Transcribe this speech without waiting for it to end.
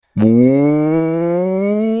Welcome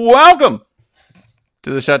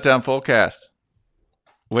to the Shutdown Fullcast,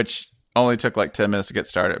 which only took like 10 minutes to get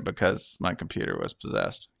started because my computer was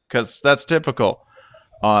possessed. Because that's typical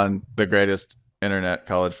on the greatest internet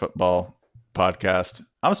college football podcast.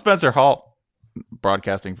 I'm Spencer Holt,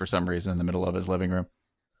 broadcasting for some reason in the middle of his living room.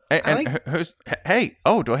 Hey,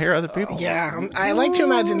 do I hear other people? Yeah, I like to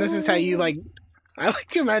imagine this is how you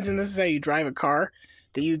drive a car.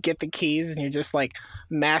 That you get the keys and you're just like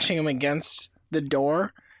mashing them against the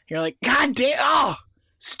door. You're like, God damn! Oh,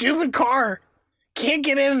 stupid car! Can't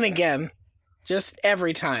get in again. Just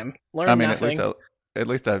every time. Learn nothing. At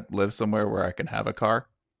least I live somewhere where I can have a car.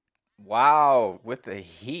 Wow, with the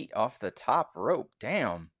heat off the top rope,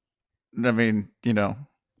 damn. I mean,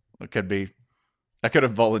 it could be. I could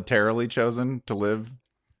have voluntarily chosen to live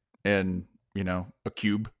in, a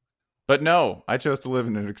cube. But no, I chose to live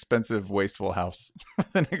in an expensive, wasteful house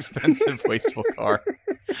with an expensive, wasteful car.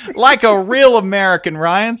 Like a real American,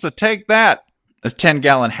 Ryan, so take that. This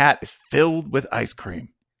 10-gallon hat is filled with ice cream.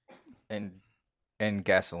 And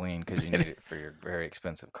gasoline, because you need it for your very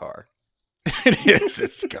expensive car. It is.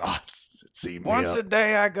 It's Once a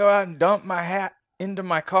day, I go out and dump my hat into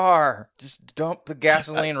my car. Just dump the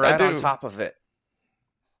gasoline right on top of it.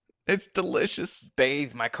 It's delicious.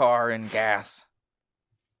 Bathe my car in gas.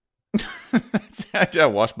 I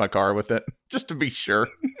wash my car with it just to be sure.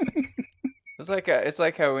 It's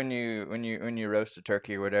like how when you roast a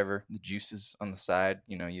turkey or whatever, the juices on the side,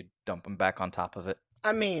 you dump them back on top of it.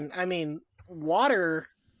 I mean, water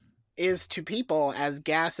is to people as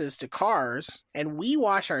gas is to cars, and we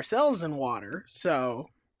wash ourselves in water. So,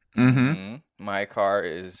 My car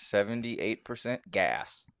is 78%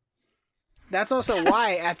 gas. That's also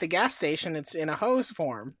why at the gas station it's in a hose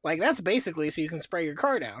form. Like that's basically so you can spray your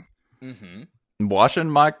car down. Mm-hmm. Washing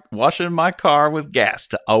my car with gas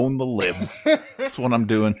to own the libs. That's what I'm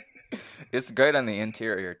doing. It's great on the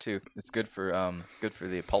interior too. It's good for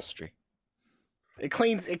the upholstery. It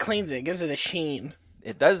cleans it. It gives it a sheen.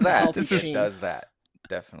 It does that. Does that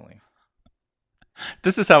definitely.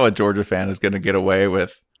 This is how a Georgia fan is going to get away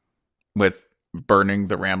with burning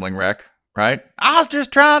the Rambling Wreck, right? I was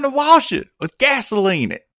just trying to wash it with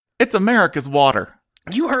gasoline. It's America's water.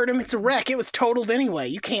 You heard him. It's a wreck. It was totaled anyway.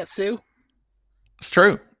 You can't sue. It's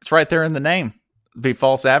true. It's right there in the name. It'd be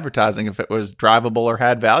false advertising if it was drivable or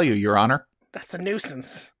had value, Your Honor. That's a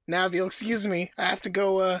nuisance. Now, if you'll excuse me, I have to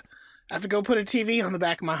go put a TV on the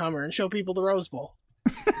back of my Hummer and show people the Rose Bowl.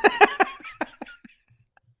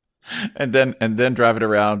 and then drive it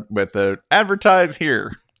around with a advertise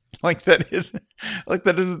here. Like that is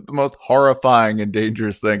the most horrifying and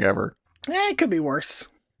dangerous thing ever. It could be worse.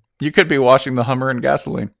 You could be washing the Hummer in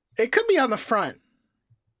gasoline. It could be on the front.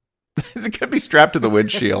 It could be strapped to the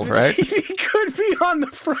windshield, right? It could be on the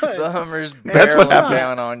front. The Hummer's That's what happens.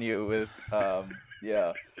 Down on you with,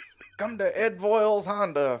 Come to Ed Voiles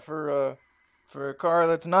Honda for a car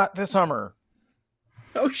that's not this Hummer.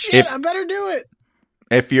 Oh shit! I better do it.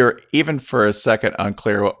 If you're even for a second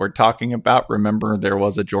unclear what we're talking about, remember there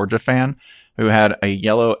was a Georgia fan who had a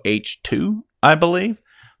yellow H2, I believe,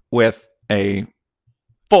 with a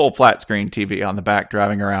full flat screen TV on the back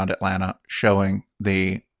driving around Atlanta showing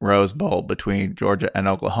the Rose Bowl between Georgia and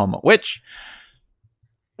Oklahoma, which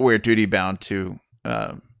we're duty bound to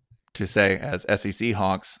say as SEC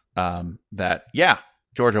honks that, yeah,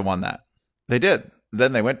 Georgia won that. They did.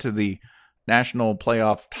 Then they went to the national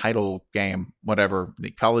playoff title game, whatever,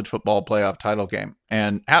 the college football playoff title game.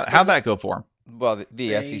 And how'd that go for them? Well,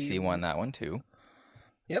 the SEC won that one too.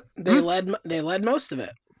 Yep, they led most of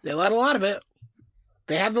it. They led a lot of it.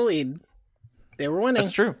 They had the lead. They were winning.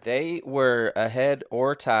 That's true. They were ahead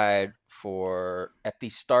or tied at the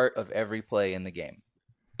start of every play in the game.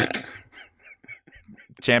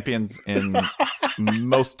 Champions in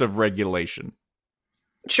most of regulation.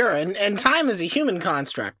 Sure, and time is a human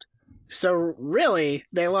construct. So really,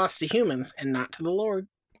 they lost to humans and not to the Lord.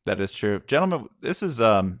 That is true. Gentlemen, this is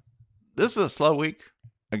a slow week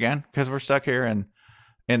again because we're stuck here in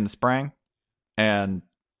the spring and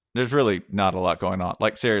there's really not a lot going on.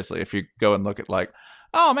 Like, seriously, if you go and look at like,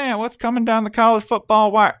 oh man, what's coming down the college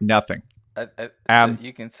football wire? Nothing. So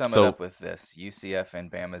you can sum it up with this. UCF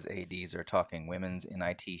and Bama's ADs are talking women's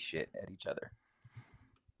NIT shit at each other.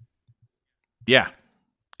 Yeah.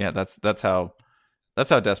 Yeah, that's how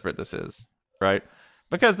desperate this is, right?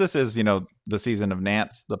 Because this is, the season of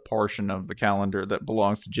Nance, the portion of the calendar that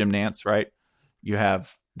belongs to Jim Nance, right? You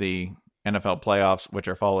have the NFL playoffs, which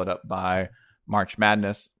are followed up by March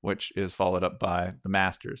Madness, which is followed up by the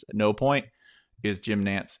Masters. At no point is Jim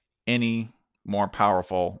Nance any more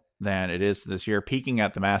powerful than it is this year, peaking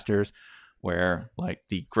at the Masters where like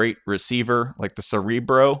the great receiver, like the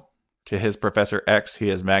Cerebro, to his Professor X, he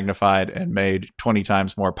is magnified and made 20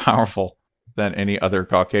 times more powerful than any other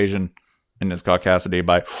Caucasian in his caucasity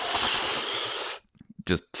by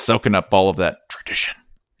just soaking up all of that tradition.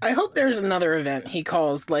 I hope there's another event he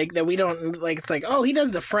calls like that we don't like. It's like, oh, he does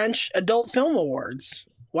the French Adult Film Awards.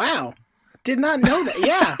 Wow, did not know that.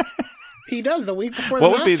 Yeah, he does the week before the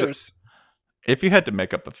Masters. If you had to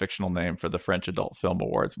make up a fictional name for the French Adult Film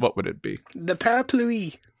Awards, what would it be? The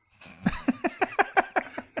Parapluie.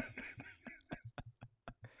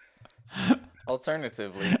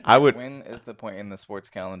 Alternatively, when is the point in the sports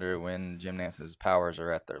calendar when Jim Nance's powers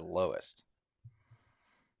are at their lowest?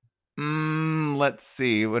 Let's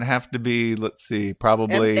see. It would have to be,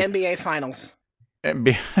 probably NBA Finals.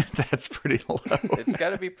 That's pretty low. It's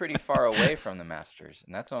got to be pretty far away from the Masters,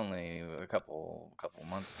 and that's only a couple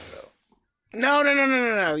months ago.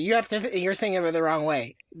 No. You have to. You're thinking of it the wrong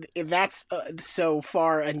way. That's so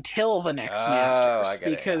far until the next Masters, I get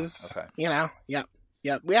because it,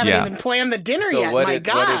 Yep. We haven't even planned the dinner yet. What My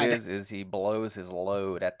God! What it is he blows his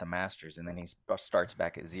load at the Masters, and then he starts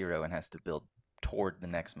back at zero and has to build toward the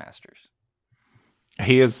next Masters.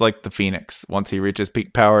 He is like the Phoenix. Once he reaches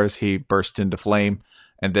peak powers, he bursts into flame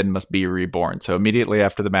and then must be reborn. So immediately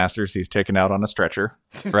after the Masters, he's taken out on a stretcher,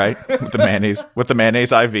 right? with the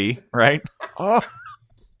mayonnaise IV, right? Oh.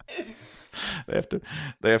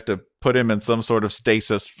 They have to put him in some sort of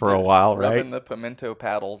stasis for a while, right? Rubbing the pimento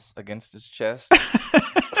paddles against his chest.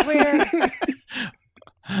 Clear.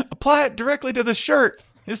 Apply it directly to the shirt.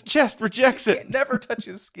 His chest rejects it. Never touch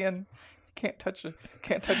his skin. Can't touch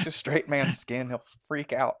a straight man's skin. He'll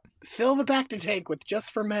freak out. Fill the back to tank with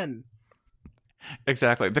just for men.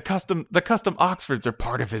 Exactly. The custom Oxfords are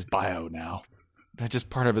part of his bio now. They're just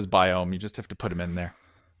part of his biome. You just have to put him in there.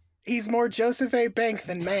 He's more Joseph A. Bank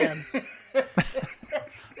than man.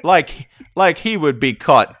 like he would be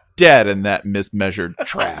caught dead in that mismeasured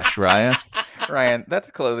trash, Ryan. Ryan, that's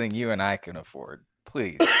clothing you and I can afford.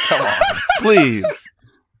 Please, come on. Please.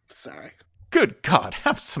 Sorry. Good God,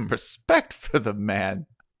 have some respect for the man.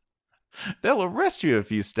 They'll arrest you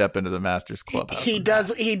if you step into the Masters Clubhouse. He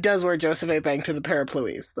does wear Joseph A. Bank to the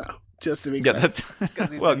Parapluies, though. Just to be clear. That's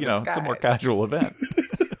well, it's a more casual event.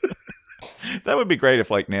 That would be great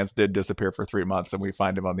if like Nance did disappear for 3 months and we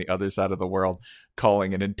find him on the other side of the world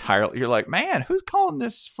calling an entirely. You're like, man, who's calling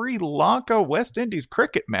this Sri Lanka West Indies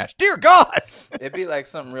cricket match? Dear God! It'd be like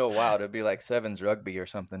something real wild. It'd be like Sevens rugby or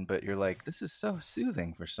something. But you're like, this is so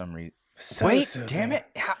soothing for some reason. Damn it,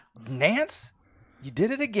 Nance, you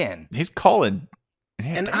did it again. He's calling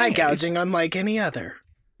eye gouging unlike any other.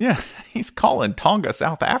 Yeah, he's calling Tonga,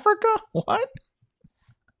 South Africa. What?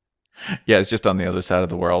 Yeah, it's just on the other side of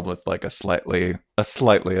the world with like a slightly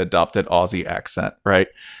adopted Aussie accent, right?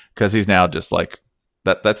 Because he's now just like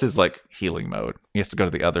that's his like healing mode. He has to go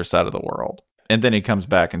to the other side of the world. And then he comes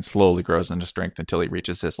back and slowly grows into strength until he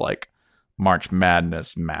reaches his like March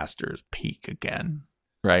Madness Masters peak again.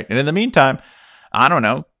 Right. And in the meantime, I don't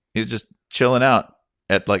know, he's just chilling out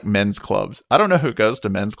at like men's clubs. I don't know who goes to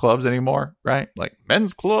men's clubs anymore, right? Like the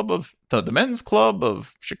men's club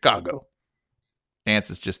of Chicago.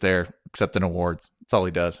 Nance is just there accepting awards. That's all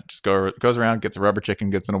he does. Just goes around, gets a rubber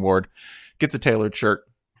chicken, gets an award, gets a tailored shirt,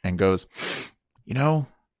 and goes, I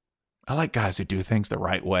like guys who do things the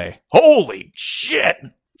right way. Holy shit!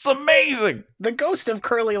 It's amazing! The ghost of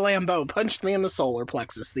Curly Lambeau punched me in the solar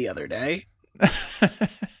plexus the other day.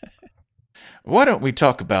 Why don't we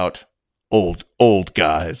talk about old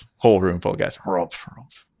guys? Whole room full of guys.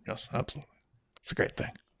 Yes, absolutely. It's a great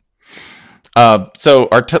thing. So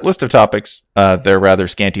our list of topics, they're rather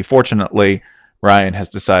scanty. Fortunately, Ryan has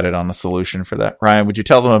decided on a solution for that. Ryan, would you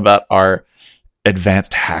tell them about our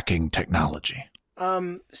advanced hacking technology?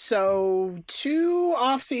 So 2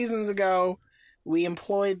 off seasons ago, we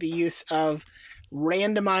employed the use of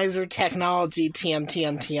randomizer technology, TM,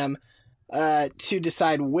 to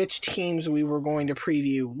decide which teams we were going to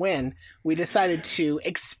preview when. We decided to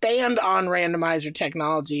expand on randomizer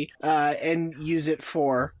technology and use it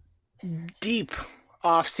for deep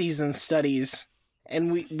off-season studies,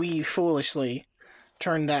 and we foolishly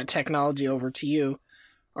turned that technology over to you,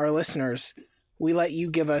 our listeners. We let you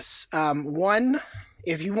give us one,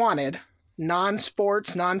 if you wanted,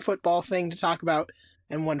 non-sports, non-football thing to talk about,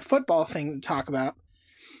 and one football thing to talk about.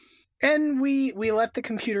 And we let the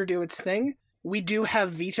computer do its thing. We do have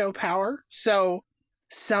veto power, so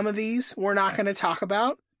some of these we're not going to talk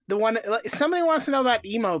about. Somebody wants to know about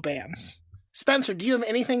emo bands. Spencer, do you have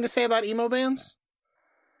anything to say about emo bands?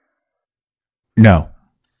 No.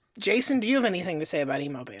 Jason, do you have anything to say about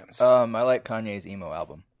emo bands? I like Kanye's emo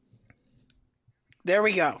album. There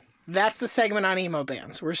we go. That's the segment on emo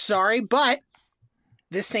bands. We're sorry, but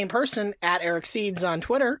this same person, at Eric Seeds on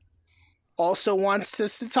Twitter, also wants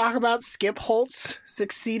us to talk about Skip Holtz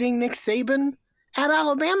succeeding Nick Saban at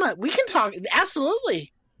Alabama. We can talk,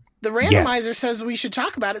 absolutely. The randomizer says we should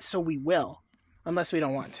talk about it, so we will, unless we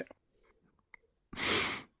don't want to.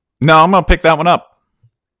 No, I'm going to pick that one up.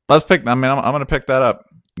 I'm going to pick that up.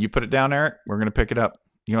 You put it down, Eric. We're going to pick it up.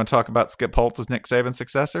 You want to talk about Skip Holtz as Nick Saban's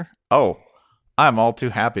successor? Oh, I'm all too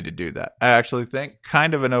happy to do that. I actually think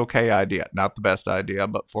kind of an okay idea. Not the best idea,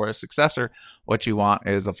 but for a successor, what you want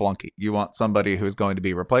is a flunky. You want somebody who's going to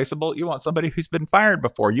be replaceable. You want somebody who's been fired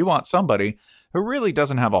before. You want somebody who really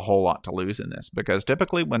doesn't have a whole lot to lose in this. Because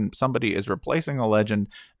typically when somebody is replacing a legend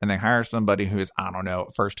and they hire somebody who is, I don't know,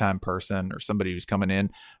 a first-time person or somebody who's coming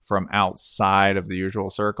in from outside of the usual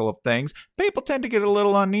circle of things, people tend to get a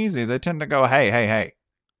little uneasy. They tend to go, hey,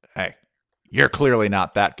 you're clearly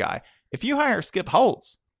not that guy. If you hire Skip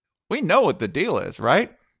Holtz, we know what the deal is,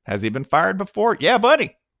 right? Has he been fired before? Yeah,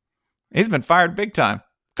 buddy. He's been fired big time. A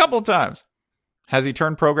couple of times. Has he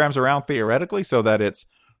turned programs around theoretically so that it's,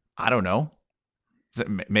 I don't know, is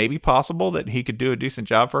it maybe possible that he could do a decent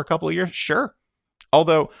job for a couple of years? Sure.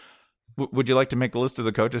 Although, would you like to make a list of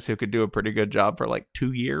the coaches who could do a pretty good job for like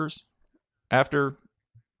 2 years after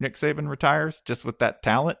Nick Saban retires, just with that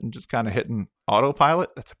talent and just kind of hitting autopilot?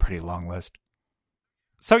 That's a pretty long list.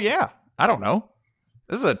 So yeah, I don't know.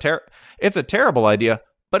 This is it's a terrible idea,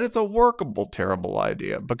 but it's a workable terrible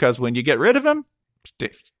idea because when you get rid of him,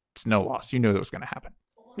 it's no loss. You knew it was going to happen.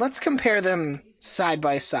 Let's compare them side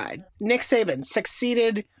by side. Nick Saban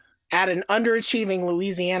succeeded at an underachieving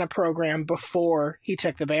Louisiana program before he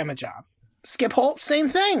took the Bama job. Skip Holtz, same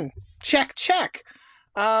thing. Check.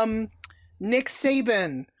 Nick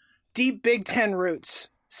Saban, deep Big Ten roots.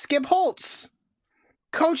 Skip Holtz,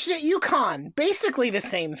 coached at UConn. Basically the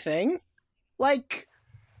same thing. Like,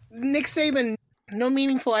 Nick Saban, no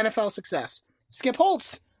meaningful NFL success. Skip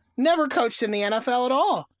Holtz, never coached in the NFL at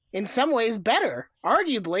all. In some ways better.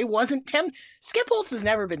 Arguably wasn't tempted. Skip Holtz has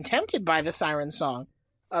never been tempted by the siren song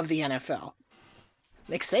of the NFL.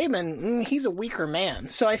 Nick Saban, he's a weaker man.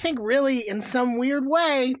 So I think really, in some weird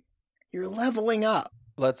way, you're leveling up.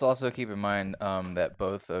 Let's also keep in mind that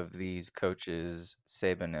both of these coaches,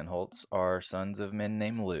 Saban and Holtz, are sons of men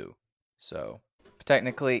named Lou. So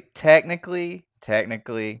technically, Nick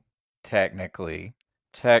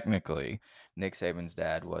Saban's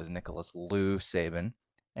dad was Nicholas Lou Saban,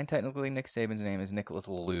 and technically Nick Saban's name is Nicholas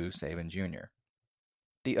Lou Saban Jr.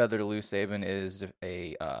 The other Lou Saban is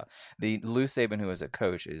the Lou Saban who is a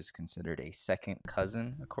coach is considered a second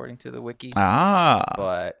cousin according to the wiki.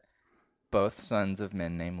 But both sons of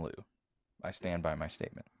men named Lou. I stand by my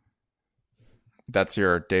statement. That's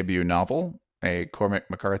your debut novel, a Cormac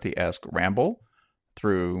McCarthy-esque ramble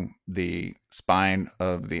through the spine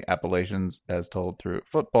of the Appalachians as told through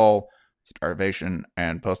football, starvation,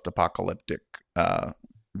 and post-apocalyptic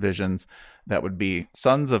visions. That would be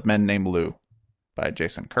Sons of Men Named Lou by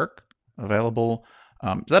Jason Kirk. Available.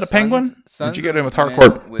 Is that a penguin? Did you get in with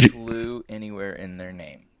hardcore? With Lou anywhere in their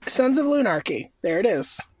name. Sons of Lunarchy. There it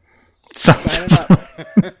is.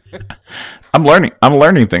 I'm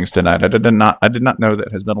learning things tonight. I did not know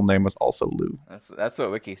that his middle name was also Lou. That's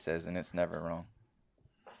what Wiki says, and it's never wrong.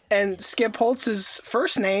 And Skip Holtz's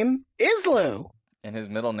first name is Lou, and his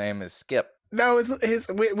middle name is Skip. No,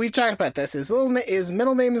 we've talked about this. His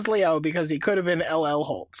middle name is Leo because he could have been LL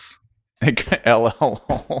Holtz. LL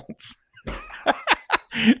Holtz.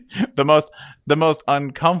 The most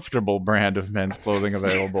uncomfortable brand of men's clothing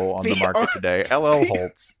available on the market today. LL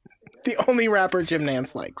Holtz. The only rapper Jim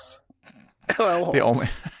Nance likes. LL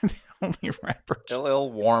Holtz. The only rapper. LL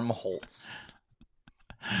Warm Holtz.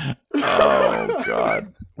 Oh,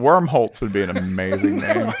 God. Worm Holtz would be an amazing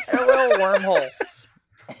name. LL Wormhole.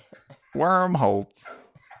 Worm Holtz.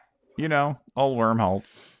 You know, old Worm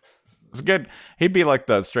Holtz. It's good. He'd be like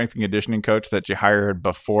the strength and conditioning coach that you hired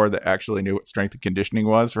before that actually knew what strength and conditioning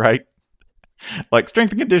was, right? Like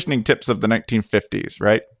strength and conditioning tips of the 1950s,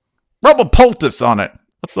 right? Rub a poultice on it.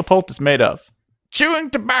 What's the poultice made of? Chewing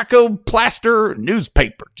tobacco, plaster,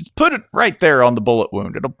 newspaper. Just put it right there on the bullet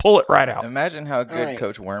wound. It'll pull it right out. Imagine how good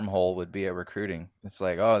Coach Wormhole would be at recruiting. It's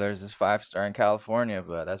like, oh, there's this 5-star in California,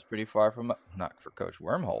 but that's pretty far from... Not for Coach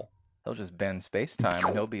Wormhole. He'll just bend space-time,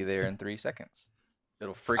 and he'll be there in 3 seconds.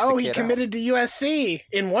 It'll freak the kid out. Oh, he committed to USC.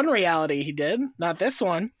 In one reality, he did. Not this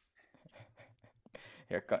one.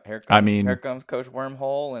 Here comes Coach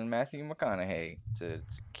Wormhole and Matthew McConaughey to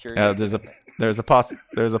cure. There's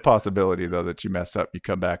a possibility though that you mess up. You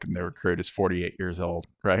come back and the recruit is 48 years old,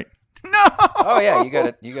 right? No. Oh yeah,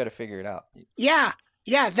 you gotta figure it out. Yeah,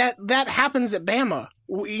 Yeah, that happens at Bama.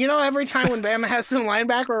 You know, every time when Bama has some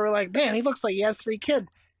linebacker, we're like, man, he looks like he has 3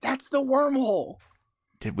 kids. That's the wormhole.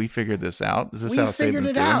 Did we figure this out? Is this We how figured Saban's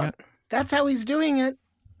it doing out. it? That's how he's doing it.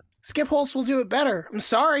 Skip Holtz will do it better. I'm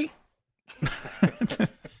sorry.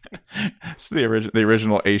 It's the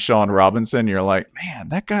original Ashawn Robinson. You're like, man,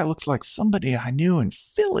 that guy looks like somebody I knew in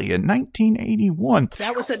Philly in 1981.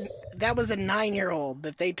 That was a 9-year-old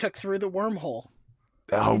that they took through the wormhole.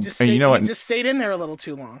 Oh, He just and stayed, you know what? he just stayed in there a little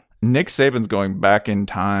too long. Nick Saban's going back in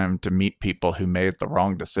time to meet people who made the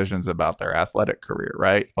wrong decisions about their athletic career,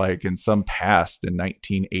 right? Like in some past in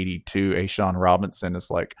 1982, Ashawn Robinson is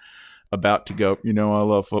like about to go, you know, I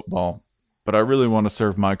love football, but I really want to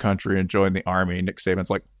serve my country and join the army. Nick Saban's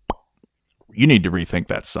like, you need to rethink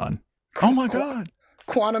that, son. Oh my God.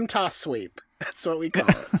 Quantum toss sweep. That's what we call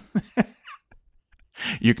it.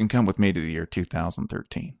 You can come with me to the year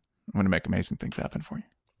 2013. I'm going to make amazing things happen for you.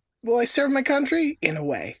 Will I serve my country? In a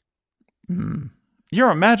way.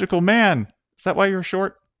 You're a magical man. Is that why you're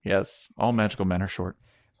short? Yes, all magical men are short.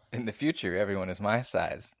 In the future, everyone is my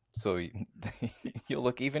size, so you'll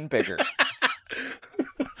look even bigger.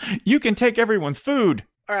 You can take everyone's food.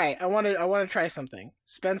 All right, I want to try something.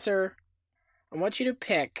 Spencer, I want you to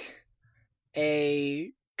pick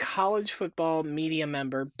a college football media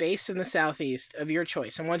member based in the Southeast of your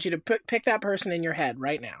choice. I want you to pick that person in your head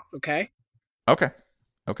right now, okay? Okay.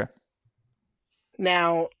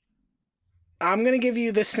 Now, I'm going to give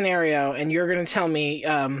you this scenario, and you're going to tell me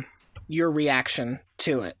your reaction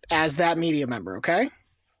to it as that media member, okay?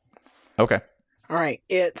 Okay. All right,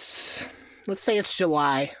 let's say it's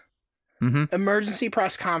July. Emergency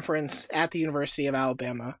press conference at the University of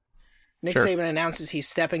Alabama. Nick Sure. Saban announces he's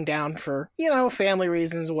stepping down for, family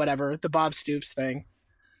reasons, whatever, the Bob Stoops thing.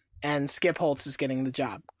 And Skip Holtz is getting the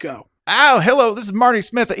job. Go. Oh, hello. This is Marty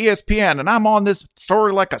Smith at ESPN, and I'm on this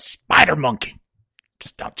story like a spider monkey.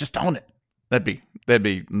 Just own it. That'd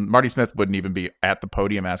be Marty Smith wouldn't even be at the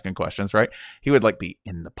podium asking questions, right? He would like be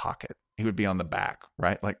in the pocket. He would be on the back,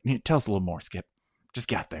 right? Like, tell us a little more, Skip. Just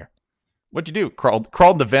got there. What'd you do? Crawled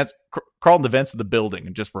in the vents of the building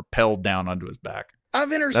and just rappelled down onto his back. I've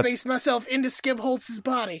interspaced myself into Skip Holtz's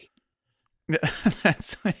body.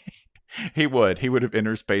 He would have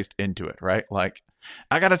interspaced into it, right? Like,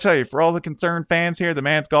 I gotta tell you, for all the concerned fans here, the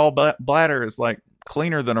man's gallbladder is like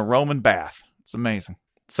cleaner than a Roman bath. It's amazing.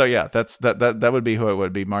 So yeah, that would be who it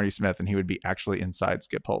would be, Marty Smith, and he would be actually inside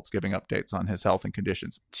Skip Holtz giving updates on his health and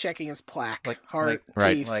conditions, checking his plaque, heart,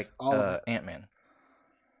 teeth, all Ant-Man.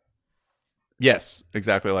 Yes,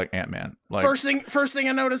 exactly like Ant-Man. Like, first thing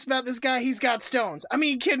I noticed about this guy, he's got stones. I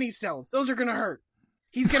mean, kidney stones. Those are gonna hurt.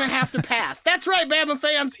 He's gonna have to pass. That's right, Bama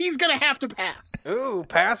fans. He's gonna have to pass. Ooh,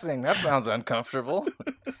 passing. That sounds uncomfortable.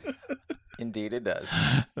 Indeed, it does.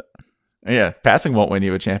 Yeah, passing won't win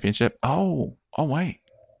you a championship. Oh wait.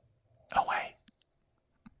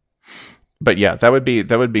 But yeah, that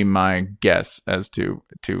would be my guess as to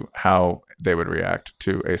how they would react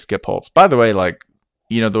to a Skip Holtz. By the way, like,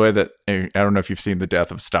 the way that, I don't know if you've seen The Death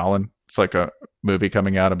of Stalin. It's like a movie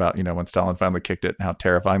coming out about, when Stalin finally kicked it and how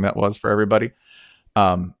terrifying that was for everybody.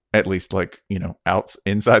 At least like,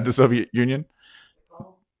 inside the Soviet Union.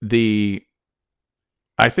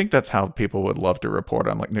 I think that's how people would love to report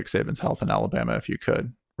on like Nick Saban's health in Alabama if you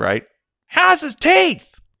could, right? How's his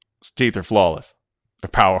teeth? His teeth are flawless. They're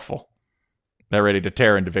powerful. They're ready to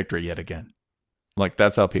tear into victory yet again. Like,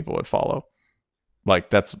 that's how people would follow. Like,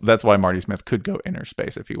 that's why Marty Smith could go inner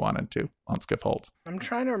space if he wanted to on Skip Holtz. I'm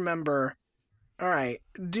trying to remember. All right.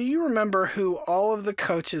 Do you remember who all of the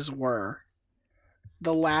coaches were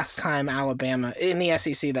the last time Alabama, in the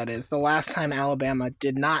SEC that is, the last time Alabama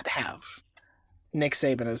did not have Nick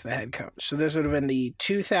Saban as the head coach? So this would have been the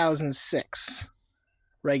 2006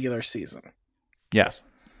 regular season. Yes.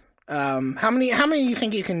 How many do you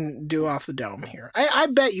think you can do off the dome here? I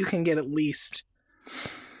bet you can get at least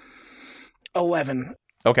 11.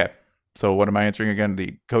 Okay. So what am I answering again?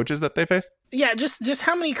 The coaches that they faced? Yeah, just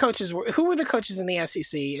how many coaches who were the coaches in the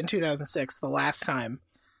SEC in 2006, the last time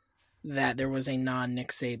that there was a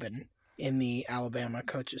non-Nick Saban in the Alabama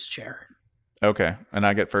coach's chair? Okay. And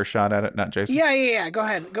I get first shot at it, not Jason? Yeah. Go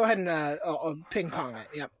ahead and I'll ping pong it.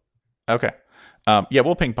 Yep. Okay. Yeah,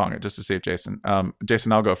 we'll ping pong it just to see if Jason,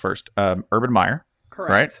 I'll go first. Urban Meyer.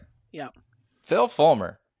 Correct. Right? Yep. Phil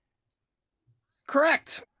Fulmer.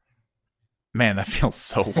 Correct. Man, that feels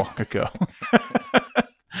so long ago.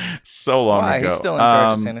 So long Why? ago. He's still in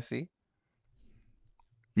charge of Tennessee.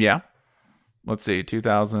 Yeah. Let's see.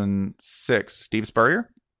 2006. Steve Spurrier.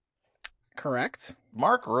 Correct.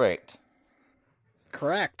 Mark Richt.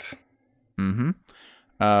 Correct. Mm-hmm.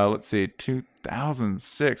 Let's see.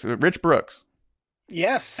 2006. Rich Brooks.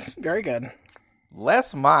 Yes. Very good.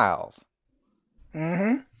 Les Miles.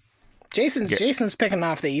 Mm-hmm. Jason's picking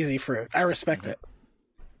off the easy fruit. I respect it.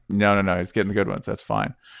 No. He's getting the good ones. That's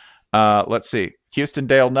fine. Let's see. Houston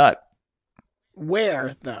Dale Nutt.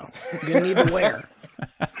 Where, though? You're going to need the where.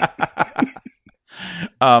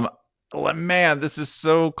 Man, this is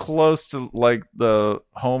so close to like the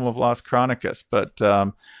home of Las Chronicas, but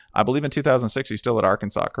I believe in 2006 he's still at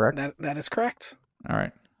Arkansas, correct? That is correct. All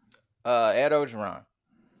right. Ed Ogeron.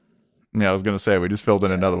 Yeah, I was gonna say we just filled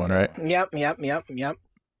in another one, right? Yep.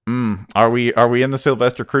 Are we in the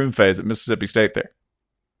Sylvester Croom phase at Mississippi State there?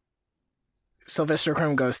 Sylvester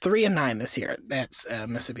Croom goes 3-9 this year at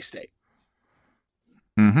Mississippi State.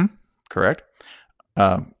 Mm-hmm. Correct.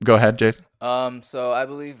 Go ahead, Jason. So I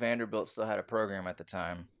believe Vanderbilt still had a program at the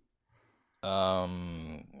time.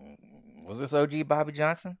 Was this OG Bobby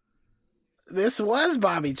Johnson? This was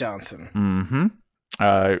Bobby Johnson. Mm-hmm.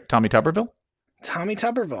 Tommy Tuberville? Tommy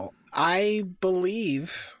Tuberville. I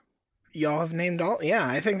believe y'all have named all. Yeah,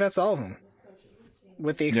 I think that's all of them.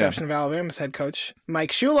 With the exception of Alabama's head coach,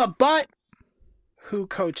 Mike Shula, but who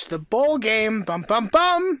coached the bowl game? Bum, bum,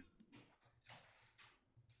 bum.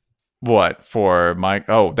 What for Mike?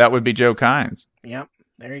 Oh, that would be Joe Kynes. Yep,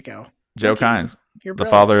 there you go. Joe Kynes, You're the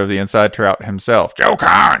father of the inside trout himself. Joe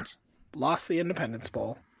Kynes lost the Independence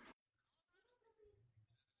Bowl.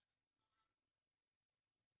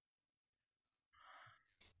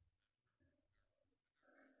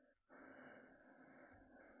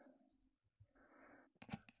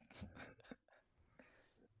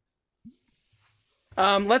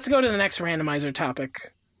 Let's go to the next randomizer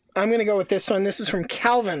topic. I'm going to go with this one. This is from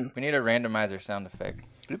Calvin. We need a randomizer sound effect.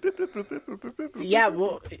 Yeah,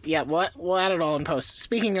 we'll add it all in post.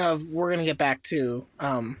 Speaking of, we're going to get back to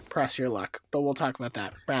Press Your Luck, but we'll talk about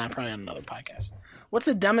that probably on another podcast. What's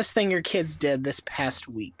the dumbest thing your kids did this past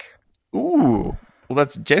week? Ooh, well,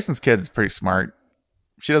 that's Jason's kid is pretty smart.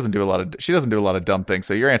 She doesn't do a lot of dumb things.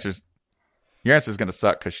 So your answer's going to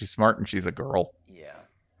suck because she's smart and she's a girl. Yeah.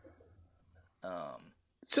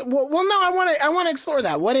 So well, no, I want to explore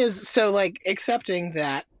that. What is so like accepting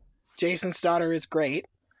that Jason's daughter is great?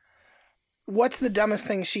 What's the dumbest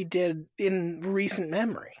thing she did in recent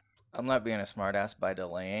memory? I'm not being a smartass by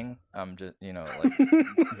delaying. I'm just,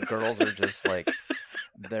 like girls are just like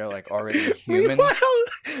they're like already human.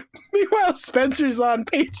 Meanwhile, Spencer's on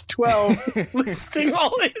page 12 listing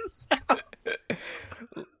all his.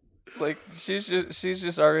 Like she's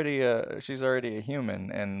just already a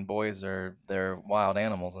human, and boys they're wild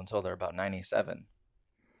animals until they're about 97.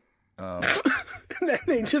 And then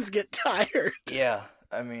they just get tired. Yeah,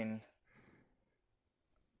 I mean,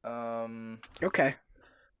 okay.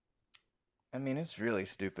 I mean, it's really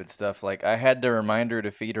stupid stuff. Like I had to remind her to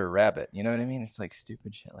feed her rabbit. You know what I mean? It's like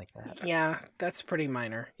stupid shit like that. Yeah, that's pretty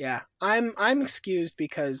minor. Yeah, I'm excused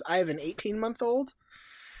because I have an 18-month-old,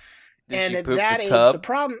 and at that age, the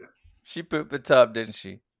problem. She pooped the tub, didn't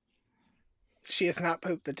she? She has not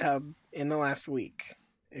pooped the tub in the last week.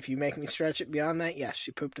 If you make me stretch it beyond that, yes,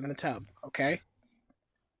 she pooped in the tub. Okay.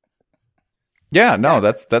 Yeah, no,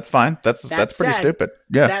 that's fine. That's pretty stupid.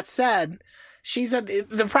 Yeah. That said,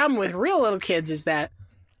 the problem with real little kids is that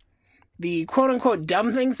the quote unquote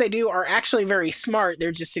dumb things they do are actually very smart.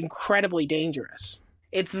 They're just incredibly dangerous.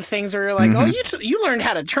 It's the things where you're like, oh, you learned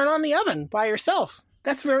how to turn on the oven by yourself.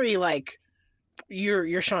 That's very like.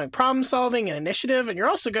 You're showing problem solving and initiative, and you're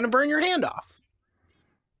also going to burn your hand off.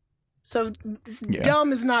 So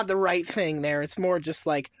dumb is not the right thing there. It's more just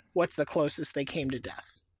like what's the closest they came to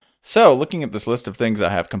death. So looking at this list of things I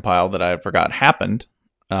have compiled that I forgot happened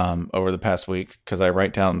over the past week, because I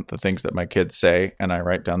write down the things that my kids say and I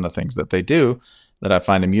write down the things that they do that I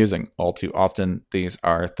find amusing. All too often, these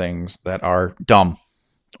are things that are dumb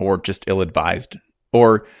or just ill-advised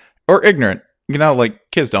or ignorant. You know,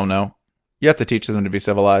 like kids don't know. You have to teach them to be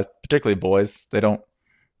civilized, particularly boys. They don't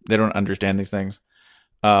understand these things.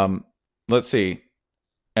 Let's see.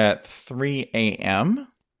 At 3 a.m.,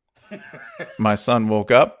 my son woke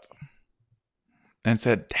up and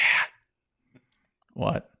said, "Dad,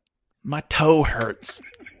 what? My toe hurts."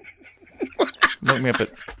 Woke me up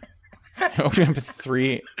at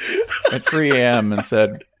 3 a.m. and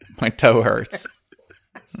said, "My toe hurts."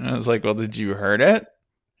 And I was like, "Well, did you hurt it?"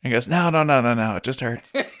 He goes, No, it just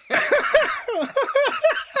hurts."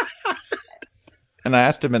 And I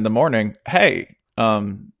asked him in the morning, "Hey,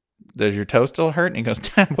 does your toe still hurt?" And he goes,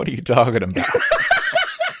 "Dad, what are you talking about?"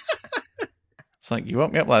 It's like, "You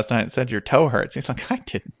woke me up last night and said your toe hurts." He's like, "I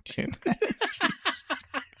didn't do that."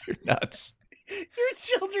 You're nuts. Your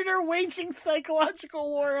children are waging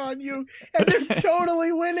psychological war on you, and they're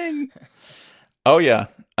totally winning. Oh, yeah.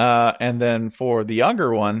 And then for the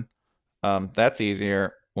younger one, that's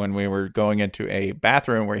easier. when we were going into a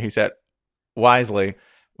bathroom where he said wisely,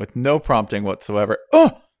 with no prompting whatsoever,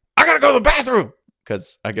 "Oh, I gotta go to the bathroom,"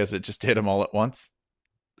 because I guess it just hit him all at once.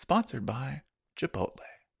 Sponsored by Chipotle.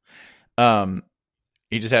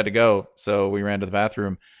 He just had to go, so we ran to the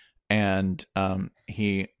bathroom, and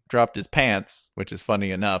he dropped his pants, which is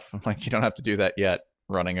funny enough. I'm like, you don't have to do that yet,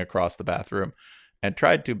 running across the bathroom, and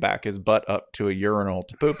tried to back his butt up to a urinal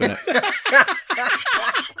to poop in it.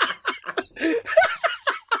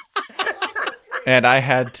 And I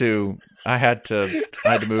had to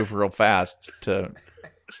move real fast to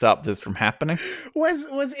stop this from happening.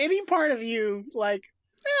 Was any part of you like,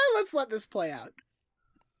 let's let this play out?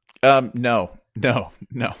 No,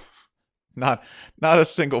 not a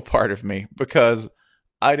single part of me, because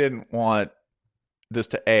I didn't want this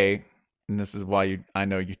to and this is why I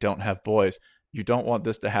know you don't have boys. You don't want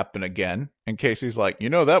this to happen again. In case he's like,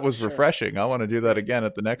 that was refreshing. I want to do that again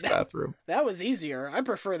at the next bathroom. That was easier. I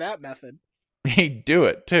prefer that method. He'd do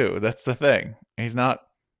it too. That's the thing. He's not,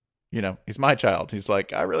 he's my child. He's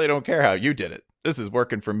like, I really don't care how you did it. This is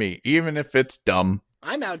working for me, even if it's dumb.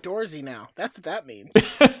 I'm outdoorsy now. That's what that means.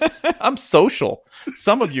 I'm social.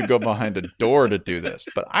 Some of you go behind a door to do this,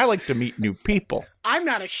 but I like to meet new people. I'm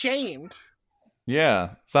not ashamed.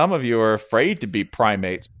 Yeah. Some of you are afraid to be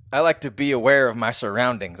primates. I like to be aware of my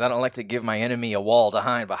surroundings. I don't like to give my enemy a wall to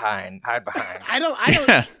hide behind. I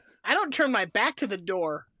don't turn my back to the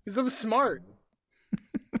door because I'm smart.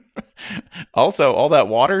 Also, all that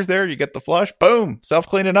water's there. You get the flush. Boom.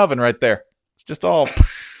 Self-cleaning oven right there. It's just all.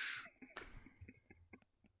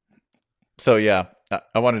 So yeah,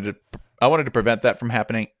 I wanted to prevent that from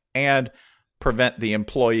happening and prevent the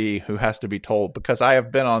employee who has to be told, because I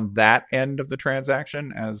have been on that end of the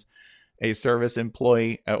transaction as a service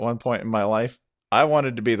employee at one point in my life. I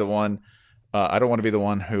wanted to be the one. I don't want to be the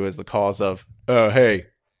one who is the cause of, hey,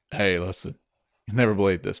 listen, you never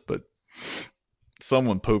believe this, but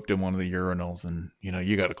someone pooped in one of the urinals and,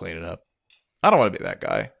 you got to clean it up. I don't want to be that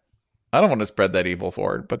guy. I don't want to spread that evil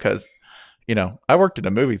forward because, I worked in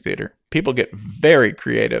a movie theater. People get very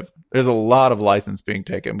creative. There's a lot of license being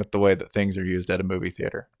taken with the way that things are used at a movie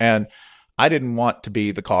theater. And I didn't want to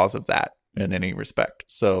be the cause of that in any respect.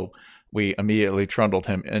 So we immediately trundled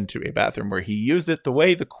him into a bathroom where he used it the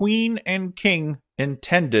way the Queen and King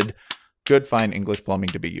intended good, fine English plumbing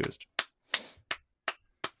to be used.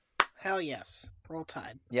 Hell yes. Roll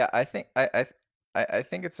Tide. Yeah, I think I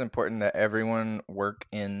think it's important that everyone work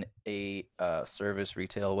in a service,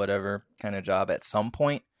 retail, whatever kind of job at some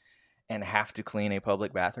point and have to clean a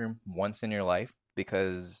public bathroom once in your life,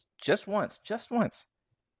 because just once,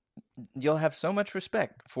 you'll have so much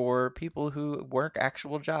respect for people who work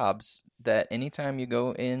actual jobs that anytime you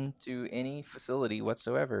go into any facility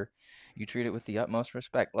whatsoever, you treat it with the utmost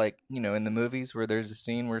respect. Like, in the movies where there's a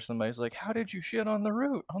scene where somebody's like, "How did you shit on the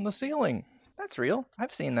roof, on the ceiling?" That's real.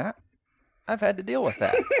 I've seen that. I've had to deal with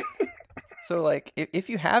that. So, like, if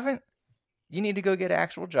you haven't, you need to go get an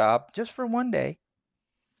actual job just for one day,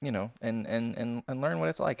 and learn what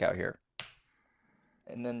it's like out here.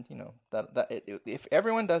 And then, if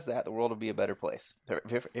everyone does that, the world will be a better place.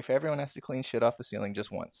 If everyone has to clean shit off the ceiling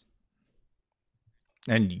just once.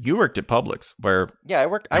 And you worked at Publix, where... Yeah, I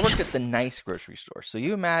worked at the nice grocery store. So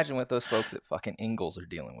you imagine what those folks at fucking Ingles are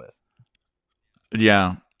dealing with.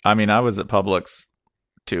 Yeah. I mean, I was at Publix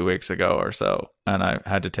 2 weeks ago or so, and I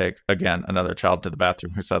had to take, again, another child to the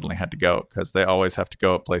bathroom who suddenly had to go, because they always have to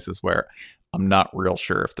go at places where I'm not real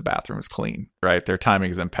sure if the bathroom is clean, right? Their timing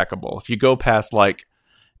is impeccable. If you go past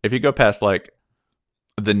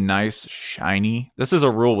the nice shiny, this is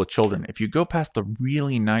a rule with children, if you go past the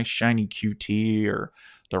really nice shiny QT or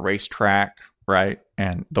the racetrack, right,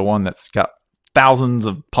 and the one that's got thousands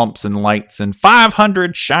of pumps and lights and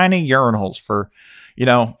 500 shiny urinals for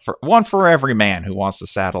one for every man who wants to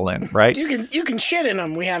saddle in, right? You can shit in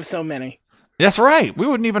them. We have so many. That's right. We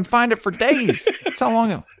wouldn't even find it for days. That's how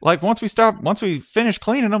long. Like once we finish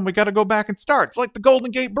cleaning them, we got to go back and start. It's like the Golden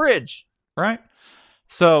Gate Bridge, right?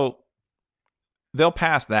 So they'll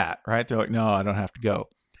pass that, right? They're like, no, I don't have to go.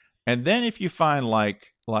 And then if you find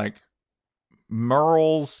like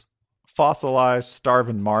Merle's fossilized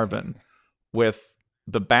Starvin' Marvin with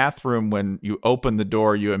the bathroom, when you open the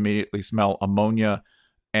door, you immediately smell ammonia,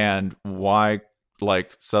 and why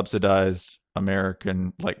subsidized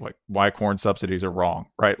American, why corn subsidies are wrong,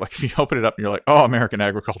 right? Like if you open it up and you're like, oh, American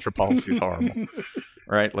agriculture policy is horrible,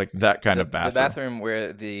 right? Like that kind of bathroom. The bathroom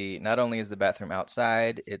where not only is the bathroom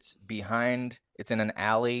outside, it's in an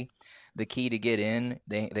alley. The key to get in,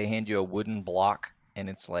 they hand you a wooden block, and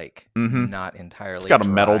it's not entirely. It's got dry.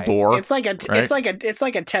 a metal door. It's like a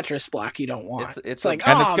Tetris block you don't want. It's like,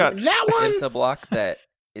 that one. It's a block that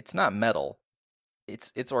it's not metal.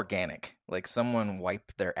 it's organic. Like someone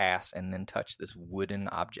wiped their ass and then touched this wooden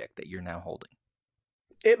object that you're now holding.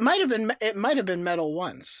 It might have been metal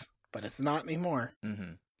once, but it's not anymore.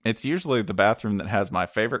 Mm-hmm. It's usually the bathroom that has my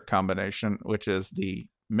favorite combination, which is the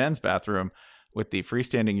men's bathroom with the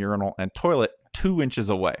freestanding urinal and toilet 2 inches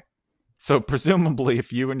away. So presumably,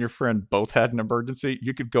 if you and your friend both had an emergency,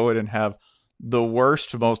 you could go in and have the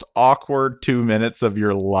worst, most awkward 2 minutes of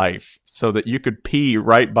your life so that you could pee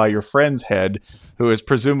right by your friend's head, who is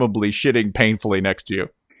presumably shitting painfully next to you.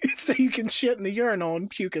 So you can shit in the urinal and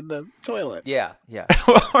puke in the toilet. Yeah.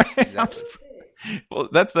 Exactly. Well,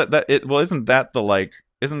 isn't that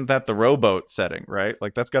the rowboat setting, right?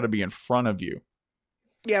 Like that's got to be in front of you.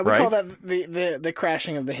 Yeah, we right? call that the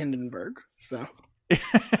crashing of the Hindenburg. So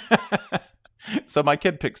So my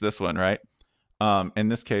kid picks this one, right? In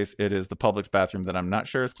this case, it is the Publix bathroom that I'm not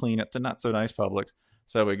sure is clean at the not so nice Publix.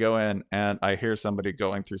 So we go in and I hear somebody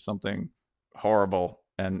going through something horrible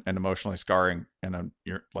and emotionally scarring in a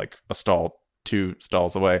stall 2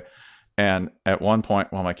 stalls away. And at one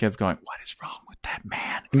point, while my kid's going, "What is wrong with that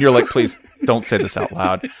man?" And you're like, "Please don't say this out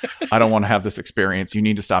loud. I don't want to have this experience. You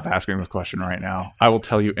need to stop asking this question right now. I will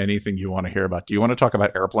tell you anything you want to hear about. Do you want to talk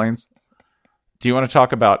about airplanes? Do you want to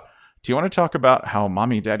talk about how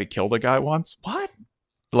mommy and daddy killed a guy once? What?"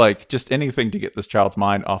 Like just anything to get this child's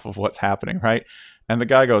mind off of what's happening, right? And the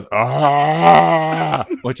guy goes, "Ah,"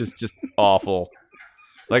 which is just awful.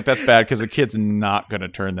 Like that's bad because the kid's not going to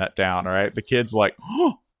turn that down, all right? The kid's like,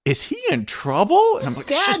 "Oh, is he in trouble?" And I'm like,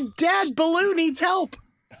 Dad, Baloo needs help.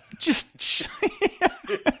 Just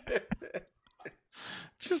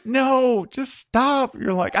no, just stop.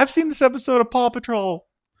 You're like, "I've seen this episode of Paw Patrol.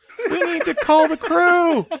 We need to call the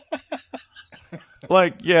crew."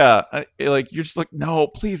 Like, yeah, like you're just like, "No,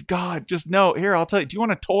 please, God, just no. Here, I'll tell you. Do you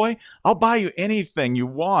want a toy? I'll buy you anything you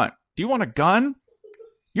want. Do you want a gun?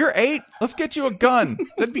 You're 8. Let's get you a gun.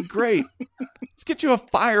 That'd be great. Let's get you a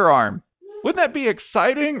firearm. Wouldn't that be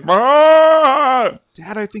exciting?" Ah!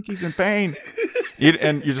 "Dad, I think he's in pain."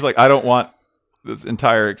 And you're just like, "I don't want this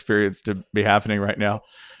entire experience to be happening right now."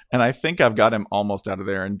 And I think I've got him almost out of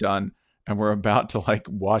there and done. And we're about to like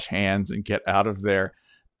wash hands and get out of there.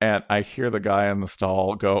 And I hear the guy in the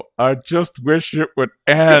stall go, "I just wish it would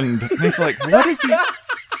end." And he's like, "What is he?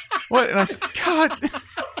 What?" And I'm just, "God,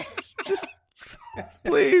 just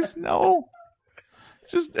please, no."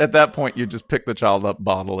 Just at that point, you just pick the child up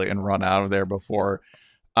bodily and run out of there before,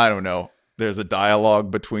 I don't know, there's a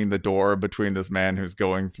dialogue between this man who's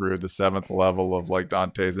going through the 7th level of like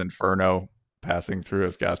Dante's Inferno, passing through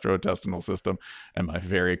his gastrointestinal system, and my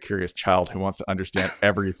very curious child who wants to understand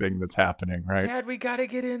everything that's happening, right? "Dad, we gotta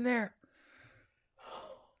get in there."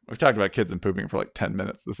 We've talked about kids and pooping for like 10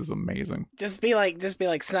 minutes. This is amazing. Just be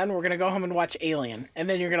like, "Son, we're gonna go home and watch Alien," and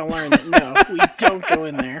then you're gonna learn that no, we don't go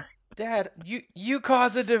in there. "Dad, you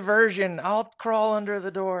cause a diversion. I'll crawl under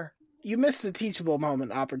the door." You missed a teachable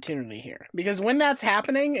moment opportunity here, because when that's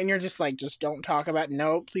happening and you're just like, just don't talk about,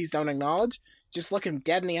 no, please don't acknowledge, just look him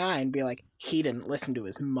dead in the eye and be like, he didn't listen to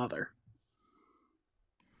his mother.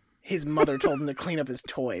 His mother told him to clean up his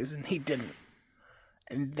toys, and he didn't.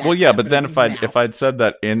 And that's well, yeah, but then happening if I'd said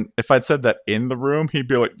that in the room, he'd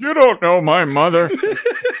be like, "You don't know my mother."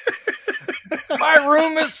 "My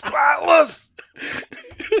room is spotless."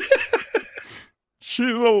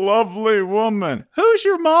 "She's a lovely woman." "Who's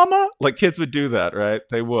your mama?" Like kids would do that, right?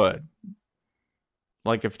 They would.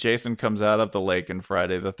 Like if Jason comes out of the lake on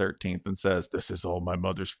Friday the 13th and says, "This is all my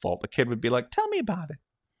mother's fault," the kid would be like, "Tell me about it.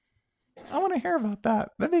 I want to hear about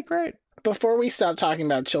that. That'd be great." Before we stop talking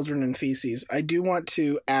about children and feces, I do want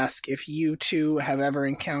to ask if you two have ever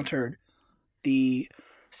encountered the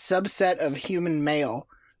subset of human male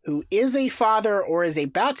who is a father or is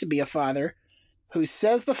about to be a father who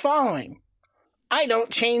says the following: "I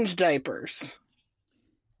don't change diapers."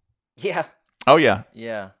 Yeah. Oh, yeah.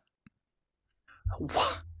 Yeah.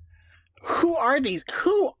 Who are these?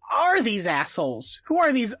 Who are these assholes? Who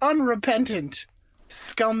are these unrepentant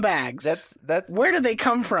scumbags? That's Where do they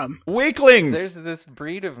come from? Weaklings. There's this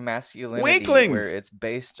breed of masculinity Weaklings. where it's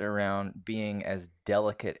based around being as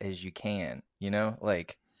delicate as you can, you know?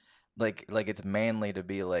 Like it's manly to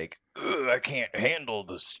be like, "Ugh, I can't handle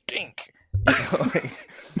the stink." You know,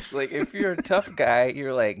 like if you're a tough guy,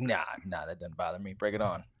 you're like, nah, that doesn't bother me. Bring it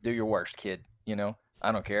on. Do your worst, kid. You know?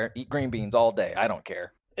 I don't care. Eat green beans all day. I don't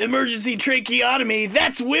care. Emergency tracheotomy,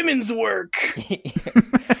 that's women's work.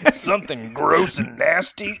 Something gross and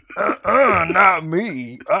nasty? Not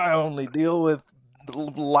me. I only deal with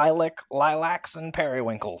lilacs and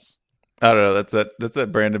periwinkles. I don't know. That's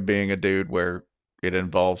that brand of being a dude where it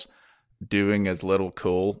involves doing as little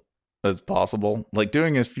cool as possible, like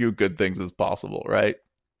doing as few good things as possible, right?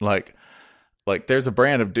 Like Like, there's a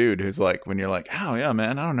brand of dude who's like, when you're like, oh yeah,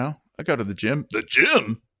 man, I don't know, I go to the gym. The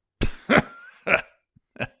gym?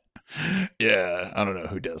 Yeah, I don't know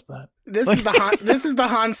who does that. This is the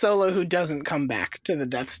Han Solo who doesn't come back to the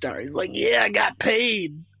Death Star. He's like, yeah, I got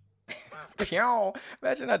paid. Pew!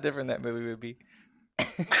 Imagine how different that movie would be.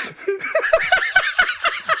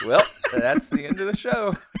 Well, that's the end of the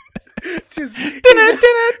show.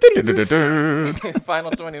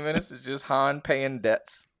 Final 20 minutes is just Han paying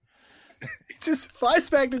debts. He just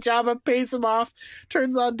flies back to Jabba, pays him off,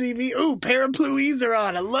 turns on TV. Ooh, parapluies are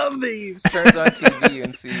on. I love these. Turns on TV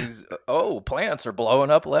and sees, oh, plants are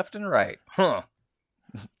blowing up left and right. Huh.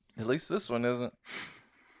 At least this one isn't.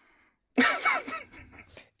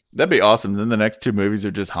 That'd be awesome. Then the next 2 movies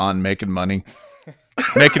are just Han making money.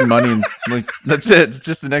 Making money, and like that's it. It's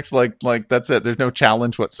just the next like that's it. There's no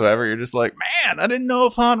challenge whatsoever. You're just like, man, I didn't know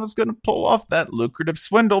if Han was going to pull off that lucrative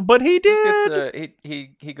swindle, but he did.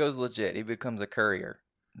 He goes legit. He becomes a courier,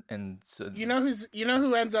 and so you know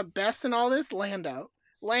who ends up best in all this? Lando.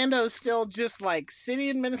 Lando's still just like city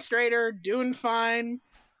administrator, doing fine.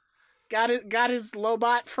 Got his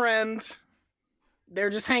Lobot friend. They're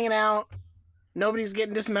just hanging out. Nobody's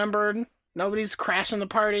getting dismembered. Nobody's crashing the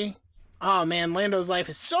party. Oh man, Lando's life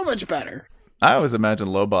is so much better. I always imagine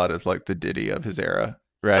Lobot as like the Diddy of his era,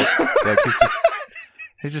 right? Like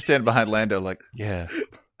he's just standing behind Lando, like, yeah.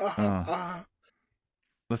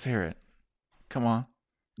 Let's hear it. Come on,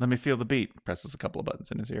 let me feel the beat. Presses a couple of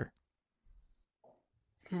buttons in his ear.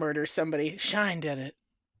 Murder somebody. Shine did it.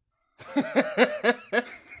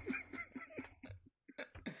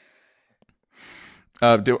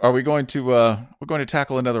 Are we going to we're going to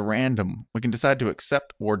tackle another random? We can decide to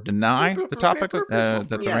accept or deny the topic that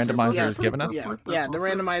the randomizer has given us. Yeah, the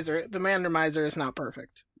randomizer is not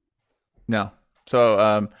perfect. No. So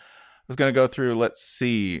I was going to go through. Let's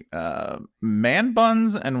see, man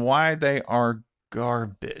buns and why they are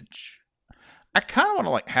garbage. I kind of want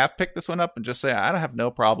to like half pick this one up and just say I don't have no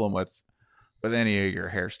problem with any of your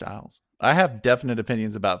hairstyles. I have definite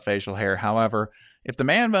opinions about facial hair. However, if the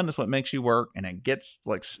man bun is what makes you work and it gets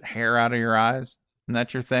like hair out of your eyes and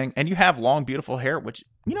that's your thing, and you have long, beautiful hair, which,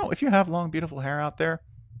 you know, if you have long, beautiful hair out there,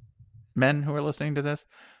 men who are listening to this,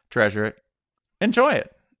 treasure it, enjoy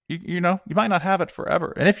it. You know, you might not have it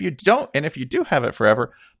forever. And if you don't, and if you do have it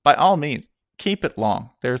forever, by all means, keep it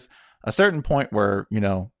long. There's a certain point where, you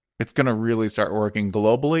know, it's going to really start working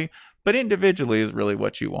globally, but individually is really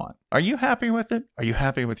what you want. Are you happy with it? Are you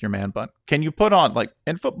happy with your man bun? Can you put on, like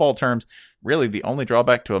in football terms, really the only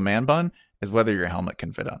drawback to a man bun is whether your helmet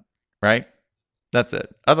can fit on, right? That's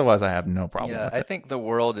it. Otherwise, I have no problem with it. I think the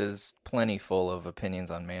world is plenty full of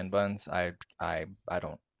opinions on man buns. I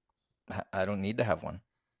don't need to have one.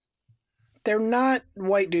 They're not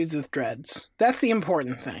white dudes with dreads. That's the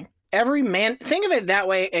important thing. Every man, think of it that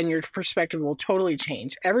way and your perspective will totally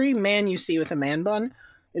change. Every man you see with a man bun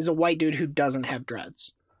is a white dude who doesn't have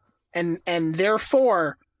dreads. And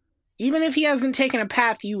therefore, even if he hasn't taken a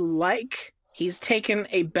path you like, he's taken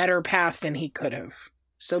a better path than he could have.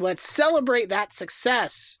 So let's celebrate that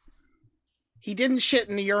success. He didn't shit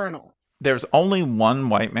in the urinal. There's only one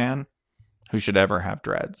white man who should ever have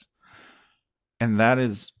dreads. And that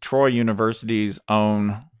is Troy University's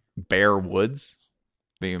own Bear Woods,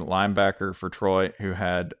 the linebacker for Troy, who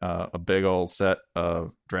had a big old set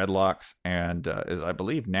of dreadlocks and is, I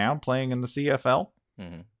believe, now playing in the CFL.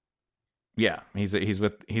 Mm-hmm. Yeah, he's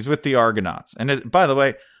with the Argonauts, and by the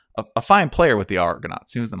way, a fine player with the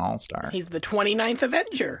Argonauts. He was an all-star. He's the 29th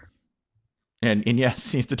Avenger. And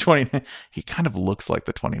yes, he's the 20th. He kind of looks like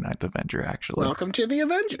the 29th Avenger, actually. Welcome to the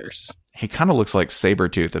Avengers. He kind of looks like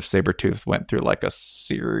Sabretooth if Sabretooth went through like a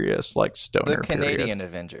serious like stoner The Canadian period.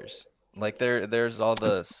 Avengers. Like there's all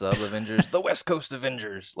the sub-Avengers, the West Coast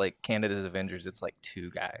Avengers, like Canada's Avengers. It's like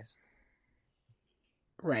 2 guys.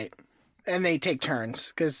 Right. And they take turns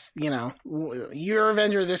because, you know, you're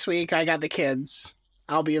Avenger this week. I got the kids.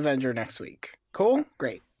 I'll be Avenger next week. Cool?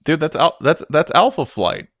 Great. Dude, that's Alpha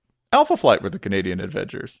Flight. Alpha Flight were the Canadian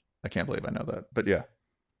Avengers. I can't believe I know that. But yeah.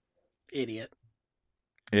 Idiot.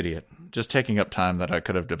 Just taking up time that I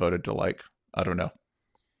could have devoted to, like, I don't know,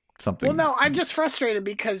 something. Well, no, I'm just frustrated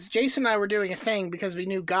because Jason and I were doing a thing because we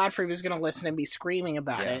knew Godfrey was going to listen and be screaming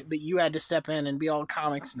about it, but you had to step in and be all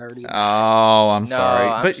comics nerdy. Oh, I'm sorry.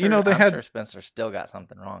 But sure, you know, I'm sure Spencer still got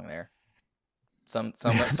something wrong there.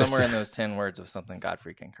 Somewhere in those 10 words of something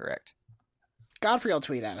Godfrey can correct. Godfrey will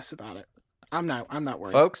tweet at us about it. I'm not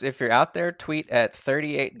worried. Folks, if you're out there, tweet at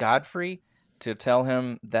 38 Godfrey to tell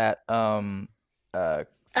him that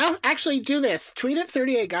actually do this. Tweet at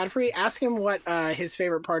 38 Godfrey. Ask him what his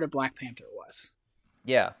favorite part of Black Panther was.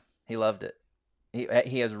 Yeah, he loved it.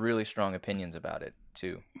 He has really strong opinions about it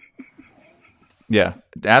too. Yeah.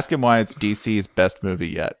 Ask him why it's DC's best movie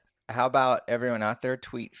yet. How about everyone out there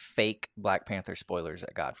tweet fake Black Panther spoilers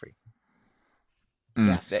at Godfrey?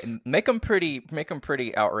 Yes. Make them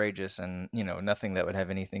pretty outrageous, and nothing that would have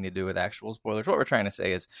anything to do with actual spoilers. What we're trying to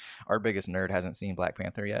say is our biggest nerd hasn't seen Black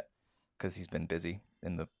Panther yet because he's been busy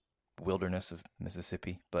in the wilderness of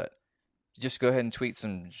Mississippi. But just go ahead and tweet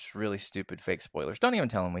some just really stupid fake spoilers. Don't even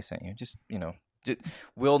tell him we sent you. Just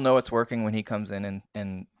we'll know it's working when he comes in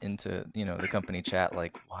and into the company chat.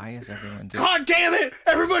 Like, why is everyone doing? God damn it!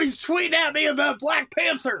 Everybody's tweeting at me about Black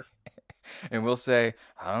Panther. And we'll say,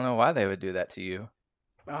 I don't know why they would do that to you.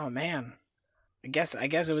 Oh man, I guess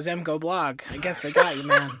it was MGO Blog. I guess they got you,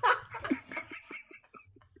 man.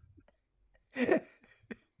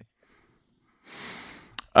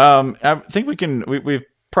 I think we've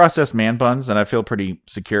processed man buns, and I feel pretty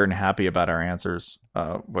secure and happy about our answers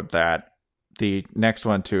with that. The next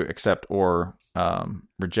one to accept or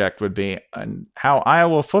reject would be how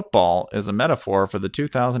Iowa football is a metaphor for the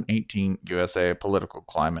 2018 USA political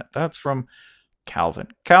climate. That's from Calvin.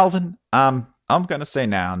 Calvin, I'm going to say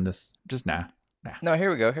now on this. Just nah. No,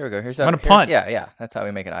 here we go. Here's how, I'm going to punt. Yeah. That's how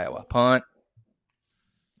we make it Iowa. Punt.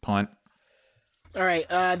 All right,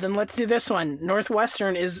 then let's do this one.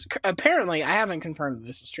 Northwestern is apparently, I haven't confirmed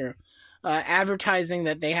this is true, advertising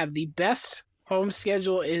that they have the best home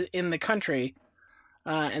schedule in the country,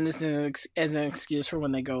 and this is as an excuse for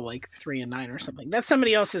when they go like 3-9 or something. That's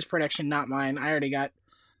somebody else's prediction, not mine. I already got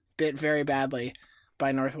bit very badly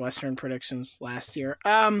by Northwestern predictions last year.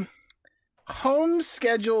 Home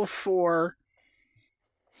schedule for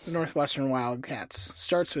the Northwestern Wildcats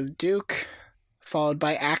starts with Duke, followed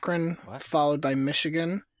by Akron, followed by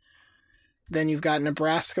Michigan. Then you've got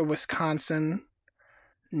Nebraska, Wisconsin,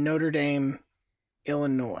 Notre Dame,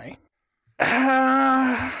 Illinois.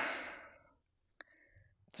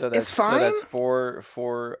 So that's it's fine. So that's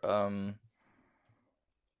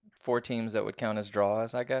four teams that would count as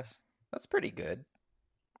draws, I guess. That's pretty good.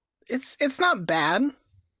 It's not bad.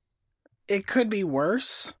 It could be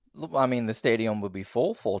worse. I mean, the stadium would be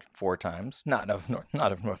full 4 times. Not of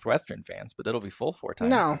Northwestern fans, but it'll be full 4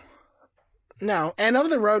 times. No. And of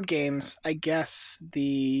the road games, I guess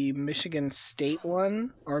the Michigan State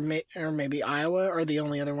one or maybe Iowa are the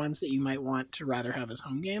only other ones that you might want to rather have as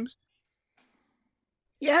home games.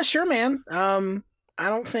 Yeah, sure, man. I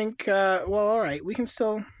don't think. Well, all right. We can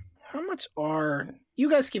still. How much are you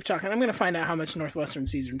guys keep talking? I'm going to find out how much Northwestern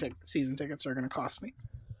season tickets are going to cost me.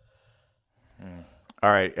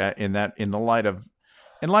 All right. In the light of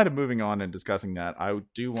moving on and discussing that, I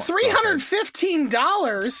do want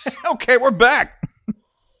 $315. Okay, we're back.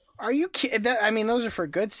 Are you kidding? I mean, those are for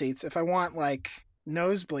good seats. If I want like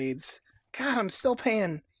nosebleeds, God, I'm still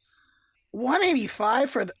paying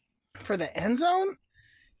 $185 for the end zone.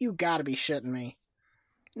 You got to be shitting me.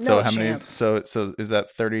 No so how chance. many? So is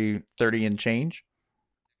that 30 and change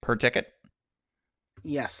per ticket?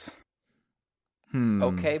 Yes.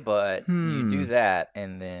 Okay, but you do that,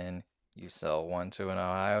 and then you sell one to an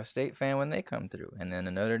Ohio State fan when they come through, and then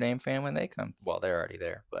a Notre Dame fan when they come. Well, they're already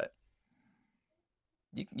there, but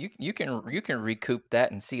you can recoup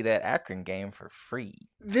that and see that Akron game for free.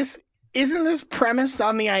 Isn't this premised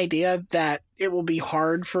on the idea that it will be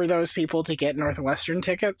hard for those people to get Northwestern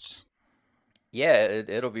tickets? Yeah,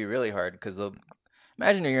 it'll be really hard because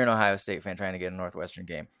imagine you're an Ohio State fan trying to get a Northwestern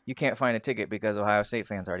game. You can't find a ticket because Ohio State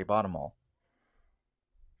fans already bought them all.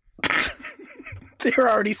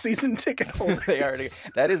 They're already season ticket holders.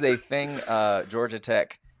 That is a thing. Georgia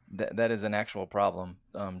Tech. That is an actual problem.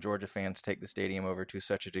 Georgia fans take the stadium over to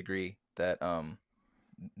such a degree that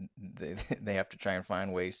they have to try and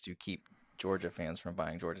find ways to keep Georgia fans from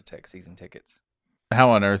buying Georgia Tech season tickets.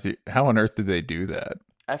 How on earth do they do that?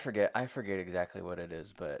 I forget exactly what it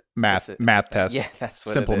is, but math test. Yeah, that's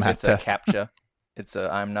what simple it is. math test. It's a CAPTCHA. It's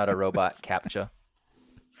a I'm not a robot CAPTCHA.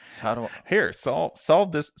 Here,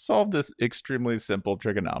 solve this extremely simple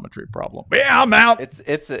trigonometry problem. Yeah, I'm out.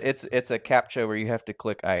 It's a CAPTCHA where you have to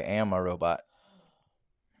click I am a robot.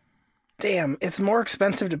 Damn, it's more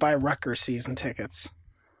expensive to buy Rutgers season tickets.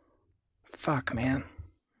 Fuck, man.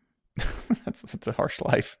 That's a harsh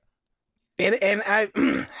life. And I,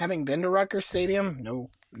 having been to Rutgers Stadium,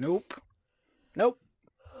 nope.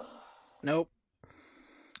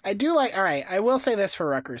 I do like. All right, I will say this for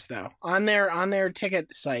Rutgers though. On their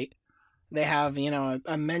ticket site, they have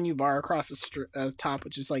a menu bar across the top,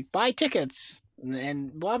 which is like buy tickets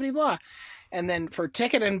and blah blah blah, and then for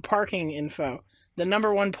ticket and parking info, the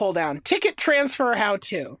number one pull down ticket transfer how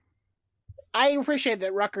to. I appreciate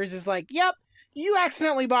that Rutgers is like, yep, you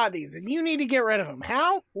accidentally bought these and you need to get rid of them.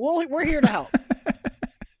 How? We're here to help.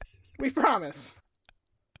 We promise.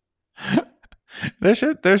 There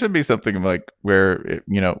should be something like where,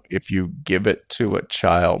 if you give it to a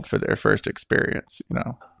child for their first experience,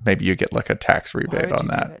 maybe you get like a tax rebate on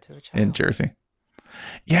that in Jersey.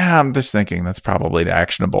 Yeah, I'm just thinking that's probably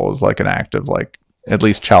actionable as like an act of like at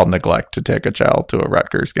least child neglect to take a child to a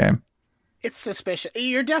Rutgers game. It's suspicious.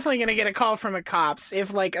 You're definitely going to get a call from a cops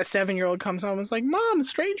if like a 7-year-old comes home and is like, "Mom, a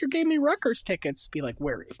stranger gave me Rutgers tickets." Be like,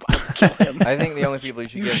 "Where is he? Kill him." I think the only people you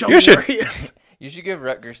should You should give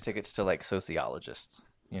Rutgers tickets to like sociologists,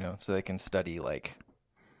 so they can study like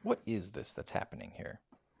what is this that's happening here.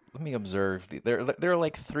 Let me observe. There are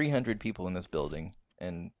like 300 people in this building,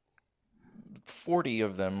 and 40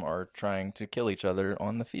 of them are trying to kill each other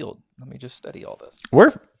on the field. Let me just study all this.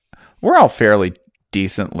 We're all fairly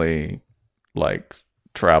decently like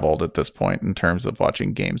traveled at this point in terms of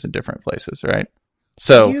watching games in different places, right?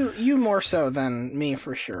 So you more so than me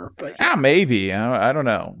for sure, but maybe I don't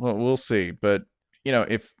know. We'll see. But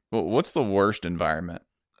what's the worst environment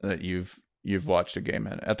that you've watched a game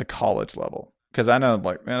in at the college level? Because I know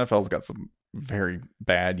like NFL's got some very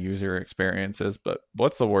bad user experiences, but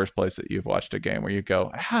what's the worst place that you've watched a game where you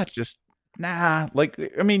go, just nah? Like,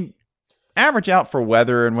 I mean, average out for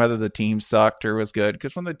weather and whether the team sucked or was good.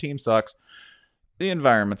 Because when the team sucks, the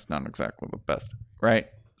environment's not exactly the best, right?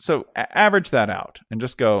 So average that out and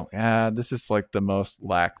just go, this is like the most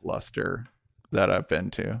lackluster that I've been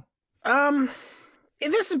to.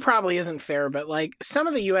 This probably isn't fair, but like some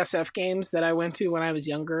of the USF games that I went to when I was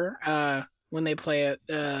younger, when they play at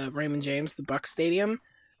Raymond James, the Buck Stadium,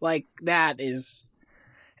 like it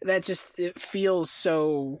feels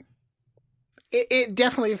so. It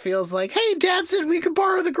definitely feels like, hey, Dad said we could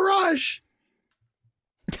borrow the garage.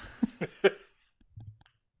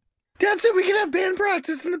 Dad said we can have band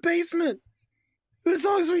practice in the basement, as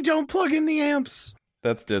long as we don't plug in the amps.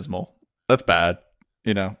 That's dismal. That's bad.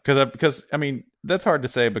 Because I mean, that's hard to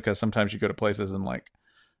say because sometimes you go to places and like,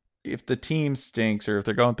 if the team stinks or if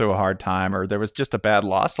they're going through a hard time or there was just a bad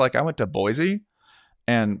loss, like I went to Boise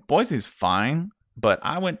and Boise's fine, but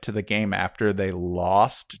I went to the game after they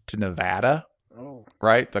lost to Nevada. Oh.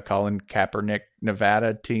 Right? The Colin Kaepernick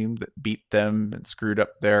Nevada team that beat them and screwed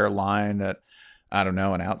up their line at, I don't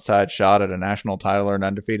know, an outside shot at a national title or an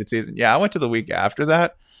undefeated season. Yeah, I went to the week after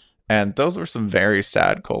that, and those were some very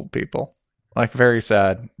sad, cold people. Like, very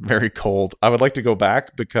sad, very cold. I would like to go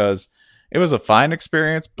back because it was a fine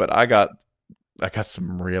experience, but I got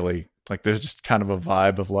some really, like, there's just kind of a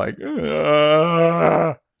vibe of like,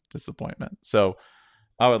 disappointment. So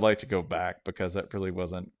I would like to go back because that really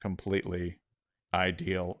wasn't completely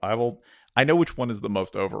ideal. I know which one is the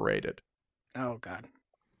most overrated. Oh God.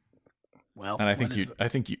 Well, and I think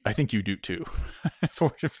you do too.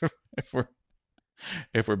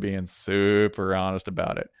 if we're being super honest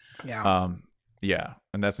about it. Yeah. Yeah,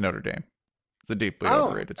 and that's Notre Dame. It's a deeply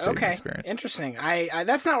overrated stadium experience. Interesting. I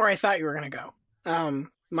that's not where I thought you were gonna go.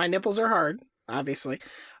 My nipples are hard, obviously.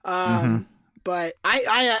 But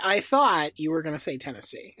I thought you were gonna say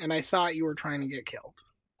Tennessee, and I thought you were trying to get killed.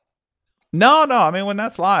 No. I mean, when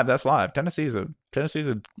that's live, that's live. Tennessee's a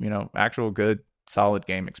actual good, solid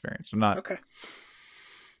game experience. I'm not okay.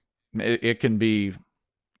 It can be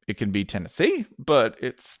Tennessee, but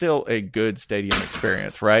it's still a good stadium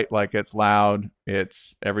experience, right? Like it's loud,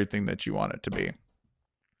 it's everything that you want it to be,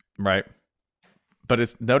 right? But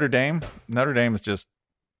it's Notre Dame. Notre Dame is just,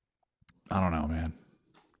 I don't know, man.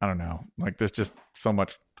 I don't know. Like there's so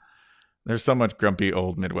much grumpy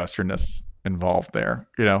old Midwesternness involved there,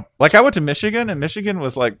 like I went to Michigan and Michigan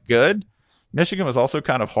was like good. Michigan was also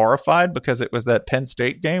kind of horrified because it was that Penn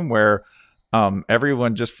State game where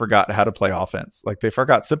everyone just forgot how to play offense. Like they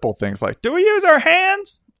forgot simple things like, do we use our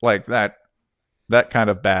hands? Like that kind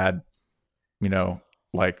of bad,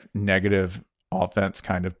 like negative offense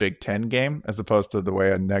kind of Big Ten game as opposed to the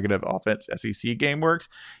way a negative offense SEC game works.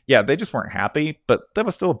 Yeah, they just weren't happy, but that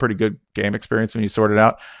was still a pretty good game experience when you sort it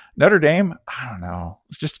out. Notre Dame, I don't know.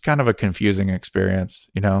 It's just kind of a confusing experience.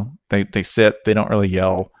 They sit, they don't really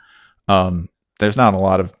yell. There's not a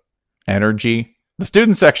lot of energy. The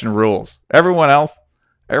student section rules. Everyone else,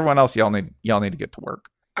 y'all need to get to work.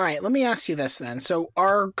 All right, let me ask you this then. So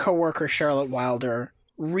our coworker Charlotte Wilder,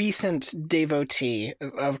 recent devotee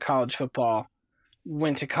of college football,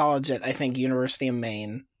 went to college at I think University of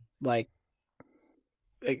Maine.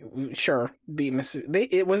 Sure, beat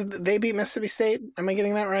Mississippi. They beat Mississippi State. Am I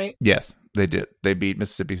getting that right? Yes, they did. They beat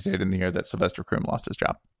Mississippi State in the year that Sylvester Croom lost his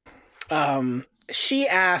job. She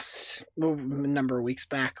asked a number of weeks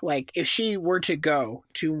back, like, if she were to go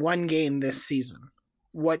to one game this season,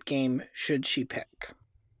 what game should she pick?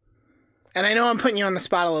 And I know I'm putting you on the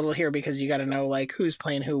spot a little here because you got to know, like, who's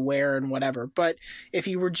playing who, where, and whatever. But if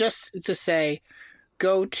you were just to say,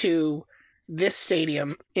 go to this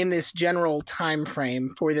stadium in this general time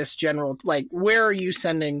frame for this general, like, where are you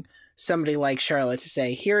sending somebody like Charlotte to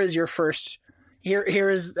say, here is your first, here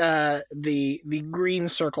is the green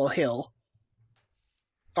circle hill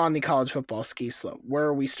on the college football ski slope? Where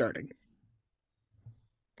are we starting?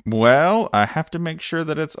 Well, I have to make sure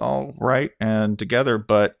that it's all right and together,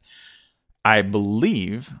 but I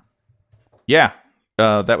believe,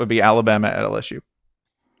 that would be Alabama at LSU.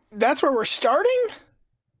 That's where we're starting?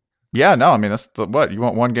 Yeah, no, I mean, that's what you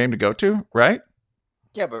want one game to go to, right?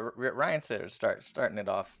 Yeah, but Ryan said starting it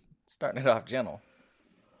off gentle.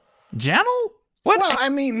 Gentle? What? Well, I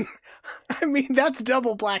mean, that's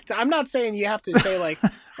double black. I'm not saying you have to say like,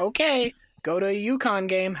 okay, go to a UConn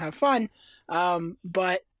game, have fun.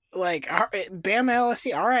 But like, Bama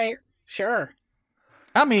LSU, all right, sure.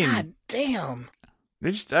 I mean, God damn.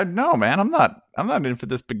 They just no, man. I'm not in for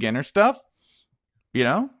this beginner stuff. You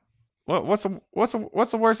know, what's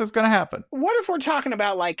the worst that's gonna happen? What if we're talking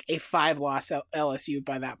about like a 5-loss LSU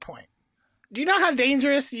by that point? Do you know how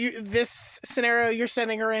dangerous this scenario you're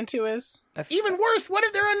sending her into is? Even worse, what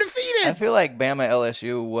if they're undefeated? I feel like Bama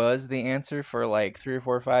LSU was the answer for like 3 or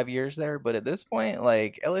 4 or 5 years there, but at this point,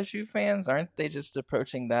 like LSU fans, aren't they just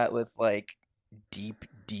approaching that with like deep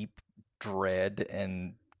dread?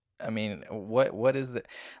 And I mean, what is the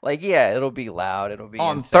like? Yeah, it'll be loud. It'll be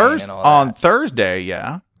on Thursday. On Thursday,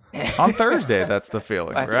 yeah. On Thursday, that's the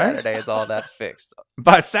feeling, By right? Saturday is all that's fixed.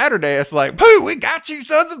 By Saturday, it's like, pooh, we got you,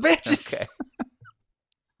 sons of bitches. Okay.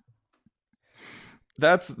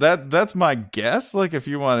 That's my guess. Like, if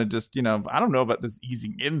you want to just, I don't know about this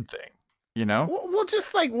easing in thing, Well,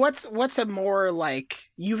 just like what's a more like,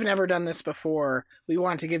 you've never done this before. We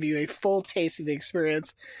want to give you a full taste of the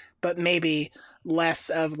experience, but maybe less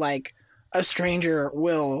of like a stranger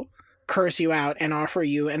will curse you out and offer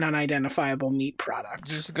you an unidentifiable meat product.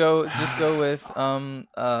 Just go with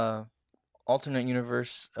alternate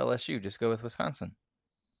universe LSU. Just go with Wisconsin.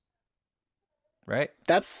 Right?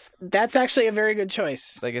 That's actually a very good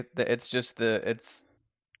choice. Like it's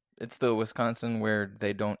the Wisconsin where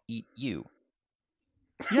they don't eat you.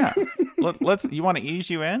 Yeah. Let's. You want to ease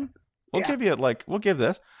you in? We'll give you we'll give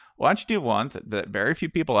this. Why don't you do one that very few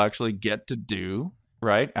people actually get to do,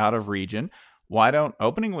 right, out of region? Why don't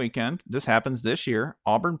opening weekend? This happens this year.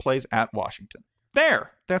 Auburn plays at Washington.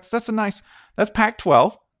 There. That's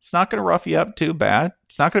Pac-12. It's not going to rough you up too bad.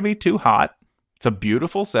 It's not going to be too hot. It's a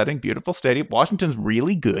beautiful setting, beautiful stadium. Washington's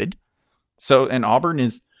really good. So, and Auburn,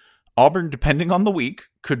 depending on the week,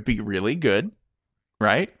 could be really good,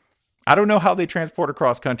 right? I don't know how they transport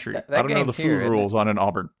across country. I don't know the food rules on an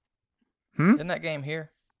Auburn. Isn't that game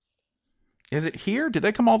here? Is it here? Did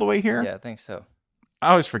they come all the way here? Yeah, I think so. I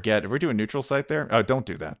always forget. If we're doing neutral site there, oh, don't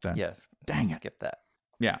do that then. Yeah, dang it. Skip that.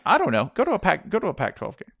 Yeah, I don't know. Go to a Pac-12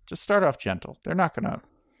 game. Just start off gentle. They're not gonna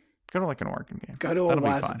go to like an Oregon game. Go to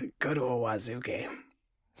a Wazoo game.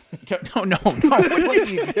 No. What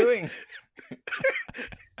are you doing?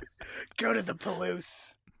 Go to the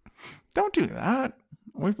Palouse. Don't do that.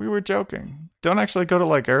 We were joking. Don't actually go to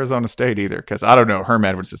like Arizona State either, because I don't know. Herm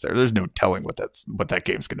Edwards is there. There's no telling what that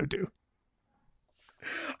game's gonna do.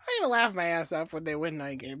 I'm gonna laugh my ass off when they win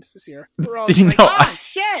 9 games this year. We're all just like,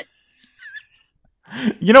 shit.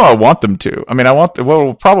 I want them to. I mean, what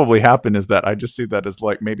will probably happen is that I just see that as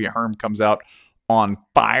like maybe Herm comes out on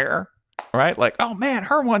fire, right? Like, oh man,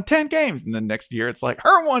 Herm won 10 games, and then next year it's like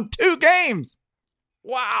Herm won 2 games.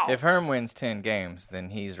 Wow. If Herm wins 10 games, then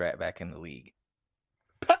he's right back in the league.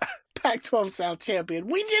 Pac-12 South champion.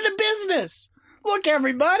 We did a business. Look,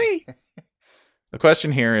 everybody. The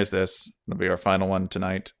question here is this. It'll be our final one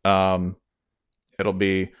tonight. It'll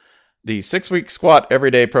be the 6-week squat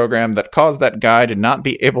everyday program that caused that guy to not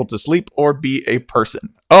be able to sleep or be a person.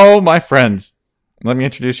 Oh, my friends. Let me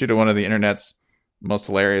introduce you to one of the internet's most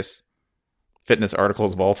hilarious fitness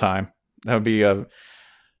articles of all time. That would be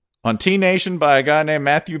on T-Nation by a guy named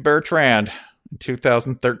Matthew Bertrand in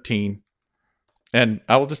 2013. And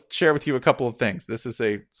I will just share with you a couple of things. This is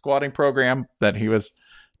a squatting program that he was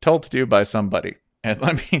told to do by somebody. And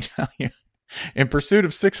let me tell you, in pursuit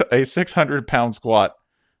of a 600-pound squat,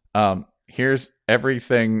 here's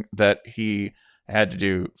everything that he had to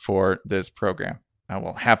do for this program. I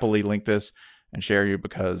will happily link this and share you,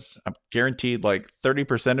 because I'm guaranteed like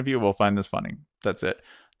 30% of you will find this funny. That's it.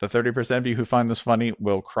 The 30% of you who find this funny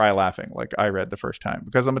will cry laughing like I read the first time,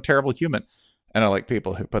 because I'm a terrible human. And I like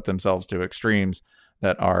people who put themselves to extremes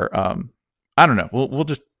that are, I don't know. We'll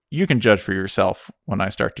just, you can judge for yourself when I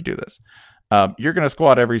start to do this. You're going to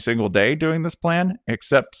squat every single day doing this plan,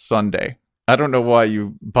 except Sunday. I don't know why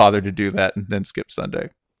you bother to do that and then skip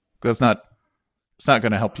Sunday. It's not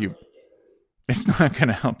going to help you. It's not going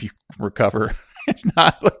to help you recover It's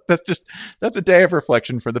not like that's a day of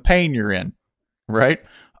reflection for the pain you're in, right?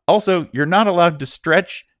 Also, you're not allowed to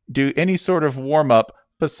stretch, do any sort of warm up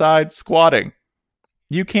besides squatting.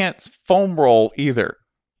 You can't foam roll either.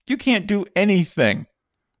 You can't do anything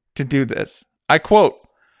to do this. I quote,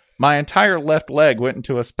 "My entire left leg went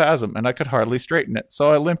into a spasm and I could hardly straighten it,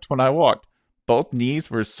 so I limped when I walked. Both knees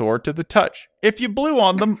were sore to the touch. If you blew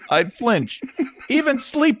on them, I'd flinch. Even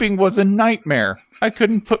sleeping was a nightmare. I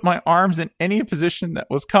couldn't put my arms in any position that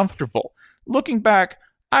was comfortable. Looking back,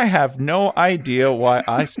 I have no idea why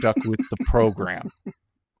I stuck with the program.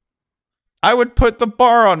 I would put the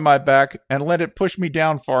bar on my back and let it push me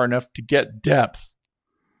down far enough to get depth.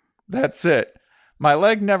 That's it. My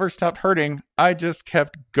leg never stopped hurting. I just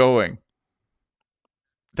kept going."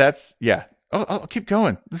 Yeah. I'll keep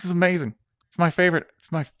going. This is amazing. It's my favorite.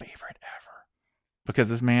 It's my favorite ever. Because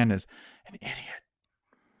this man is an idiot.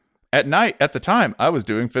 At night, at the time, I was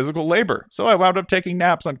doing physical labor, so I wound up taking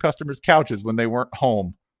naps on customers' couches when they weren't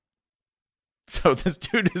home. So this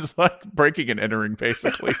dude is like breaking and entering,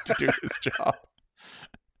 basically, to do his job.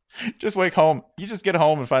 Just wake home. You just get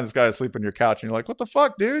home and find this guy asleep on your couch, and you're like, "What the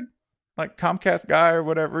fuck, dude?" Like Comcast guy or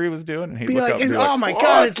whatever he was doing, and he'd look up and be like, "Oh my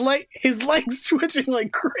god, his legs twitching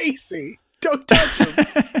like crazy. Don't touch him."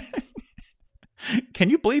 "Can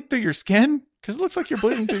you bleed through your skin? Because it looks like you're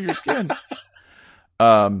bleeding through your skin."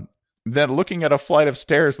 Then looking at a flight of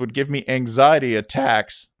stairs would give me anxiety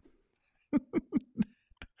attacks.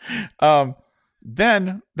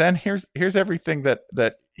 Then here's everything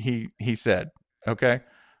that he said, okay?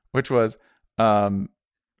 Which was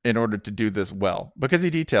in order to do this well, because he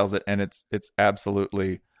details it and it's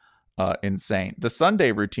absolutely insane. The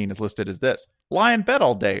Sunday routine is listed as this: lie in bed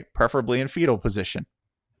all day, preferably in fetal position.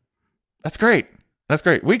 That's great.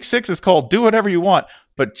 Week 6 is called do whatever you want,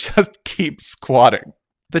 but just keep squatting.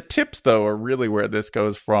 The tips, though, are really where this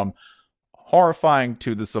goes from horrifying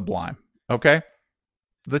to the sublime, okay?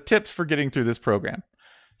 The tips for getting through this program: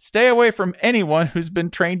 stay away from anyone who's been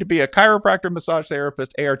trained to be a chiropractor, massage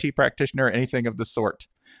therapist, ART practitioner, or anything of the sort.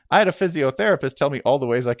 I had a physiotherapist tell me all the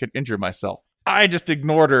ways I could injure myself. I just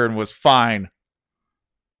ignored her and was fine.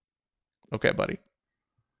 Okay, buddy.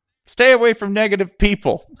 Stay away from negative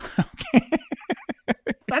people. Okay.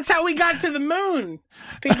 That's how we got to the moon.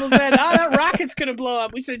 People said, "Oh, that rocket's going to blow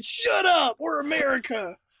up." We said, "Shut up. We're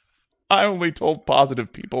America." I only told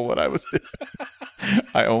positive people what I was doing.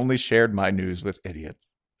 I only shared my news with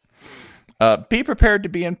idiots. Be prepared to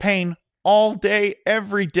be in pain all day,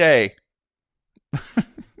 every day.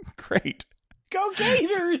 Great. Go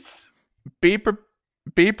Gators! Be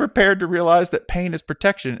prepared to realize that pain is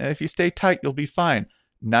protection, and if you stay tight, you'll be fine.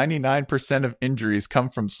 99% of injuries come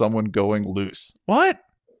from someone going loose. What?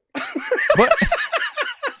 What?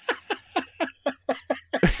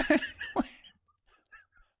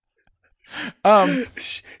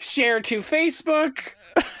 Share to Facebook.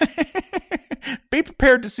 Be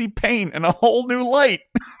prepared to see pain in a whole new light.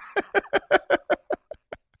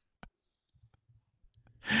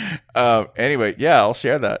 Anyway, yeah, I'll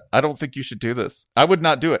share that. I don't think you should do this. I would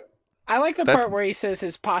not do it. I like the part where he says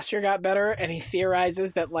his posture got better, and he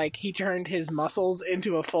theorizes that like he turned his muscles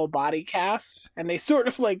into a full body cast, and they sort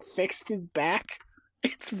of like fixed his back.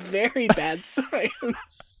 It's very bad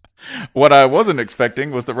science. What I wasn't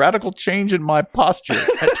expecting was the radical change in my posture.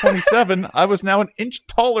 At 27, I was now an inch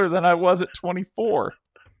taller than I was at 24.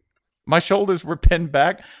 My shoulders were pinned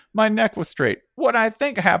back. My neck was straight. What I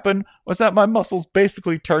think happened was that my muscles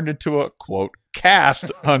basically turned into a, quote,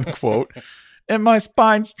 cast, unquote, and my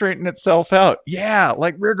spine straightened itself out. Yeah,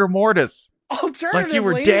 like rigor mortis. Alternatively, like you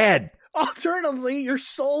were dead. Alternatively, your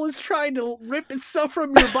soul is trying to rip itself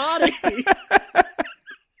from your body.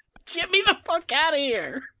 Get me the fuck out of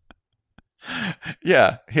here.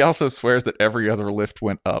 Yeah, he also swears that every other lift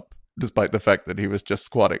went up, despite the fact that he was just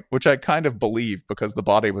squatting, which I kind of believe because the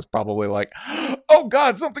body was probably like, oh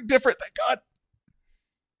God, something different, thank God.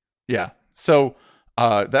 Yeah, so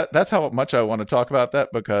that's how much I want to talk about that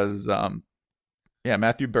because, yeah,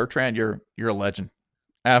 Matthew Bertrand, you're a legend.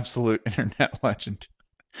 Absolute internet legend.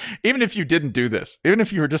 Even if you didn't do this, even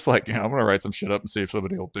if you were just like, I'm going to write some shit up and see if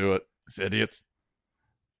somebody will do it. These idiots.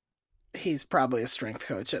 He's probably a strength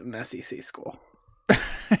coach at an SEC school.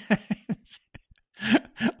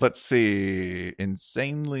 Let's see.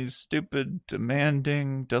 Insanely stupid,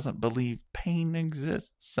 demanding, doesn't believe pain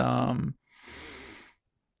exists.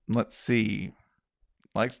 Let's see.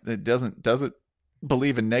 Likes it doesn't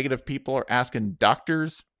believe in negative people or asking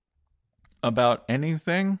doctors about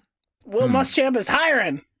anything. Will Muschamp is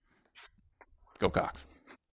hiring. Go Cox.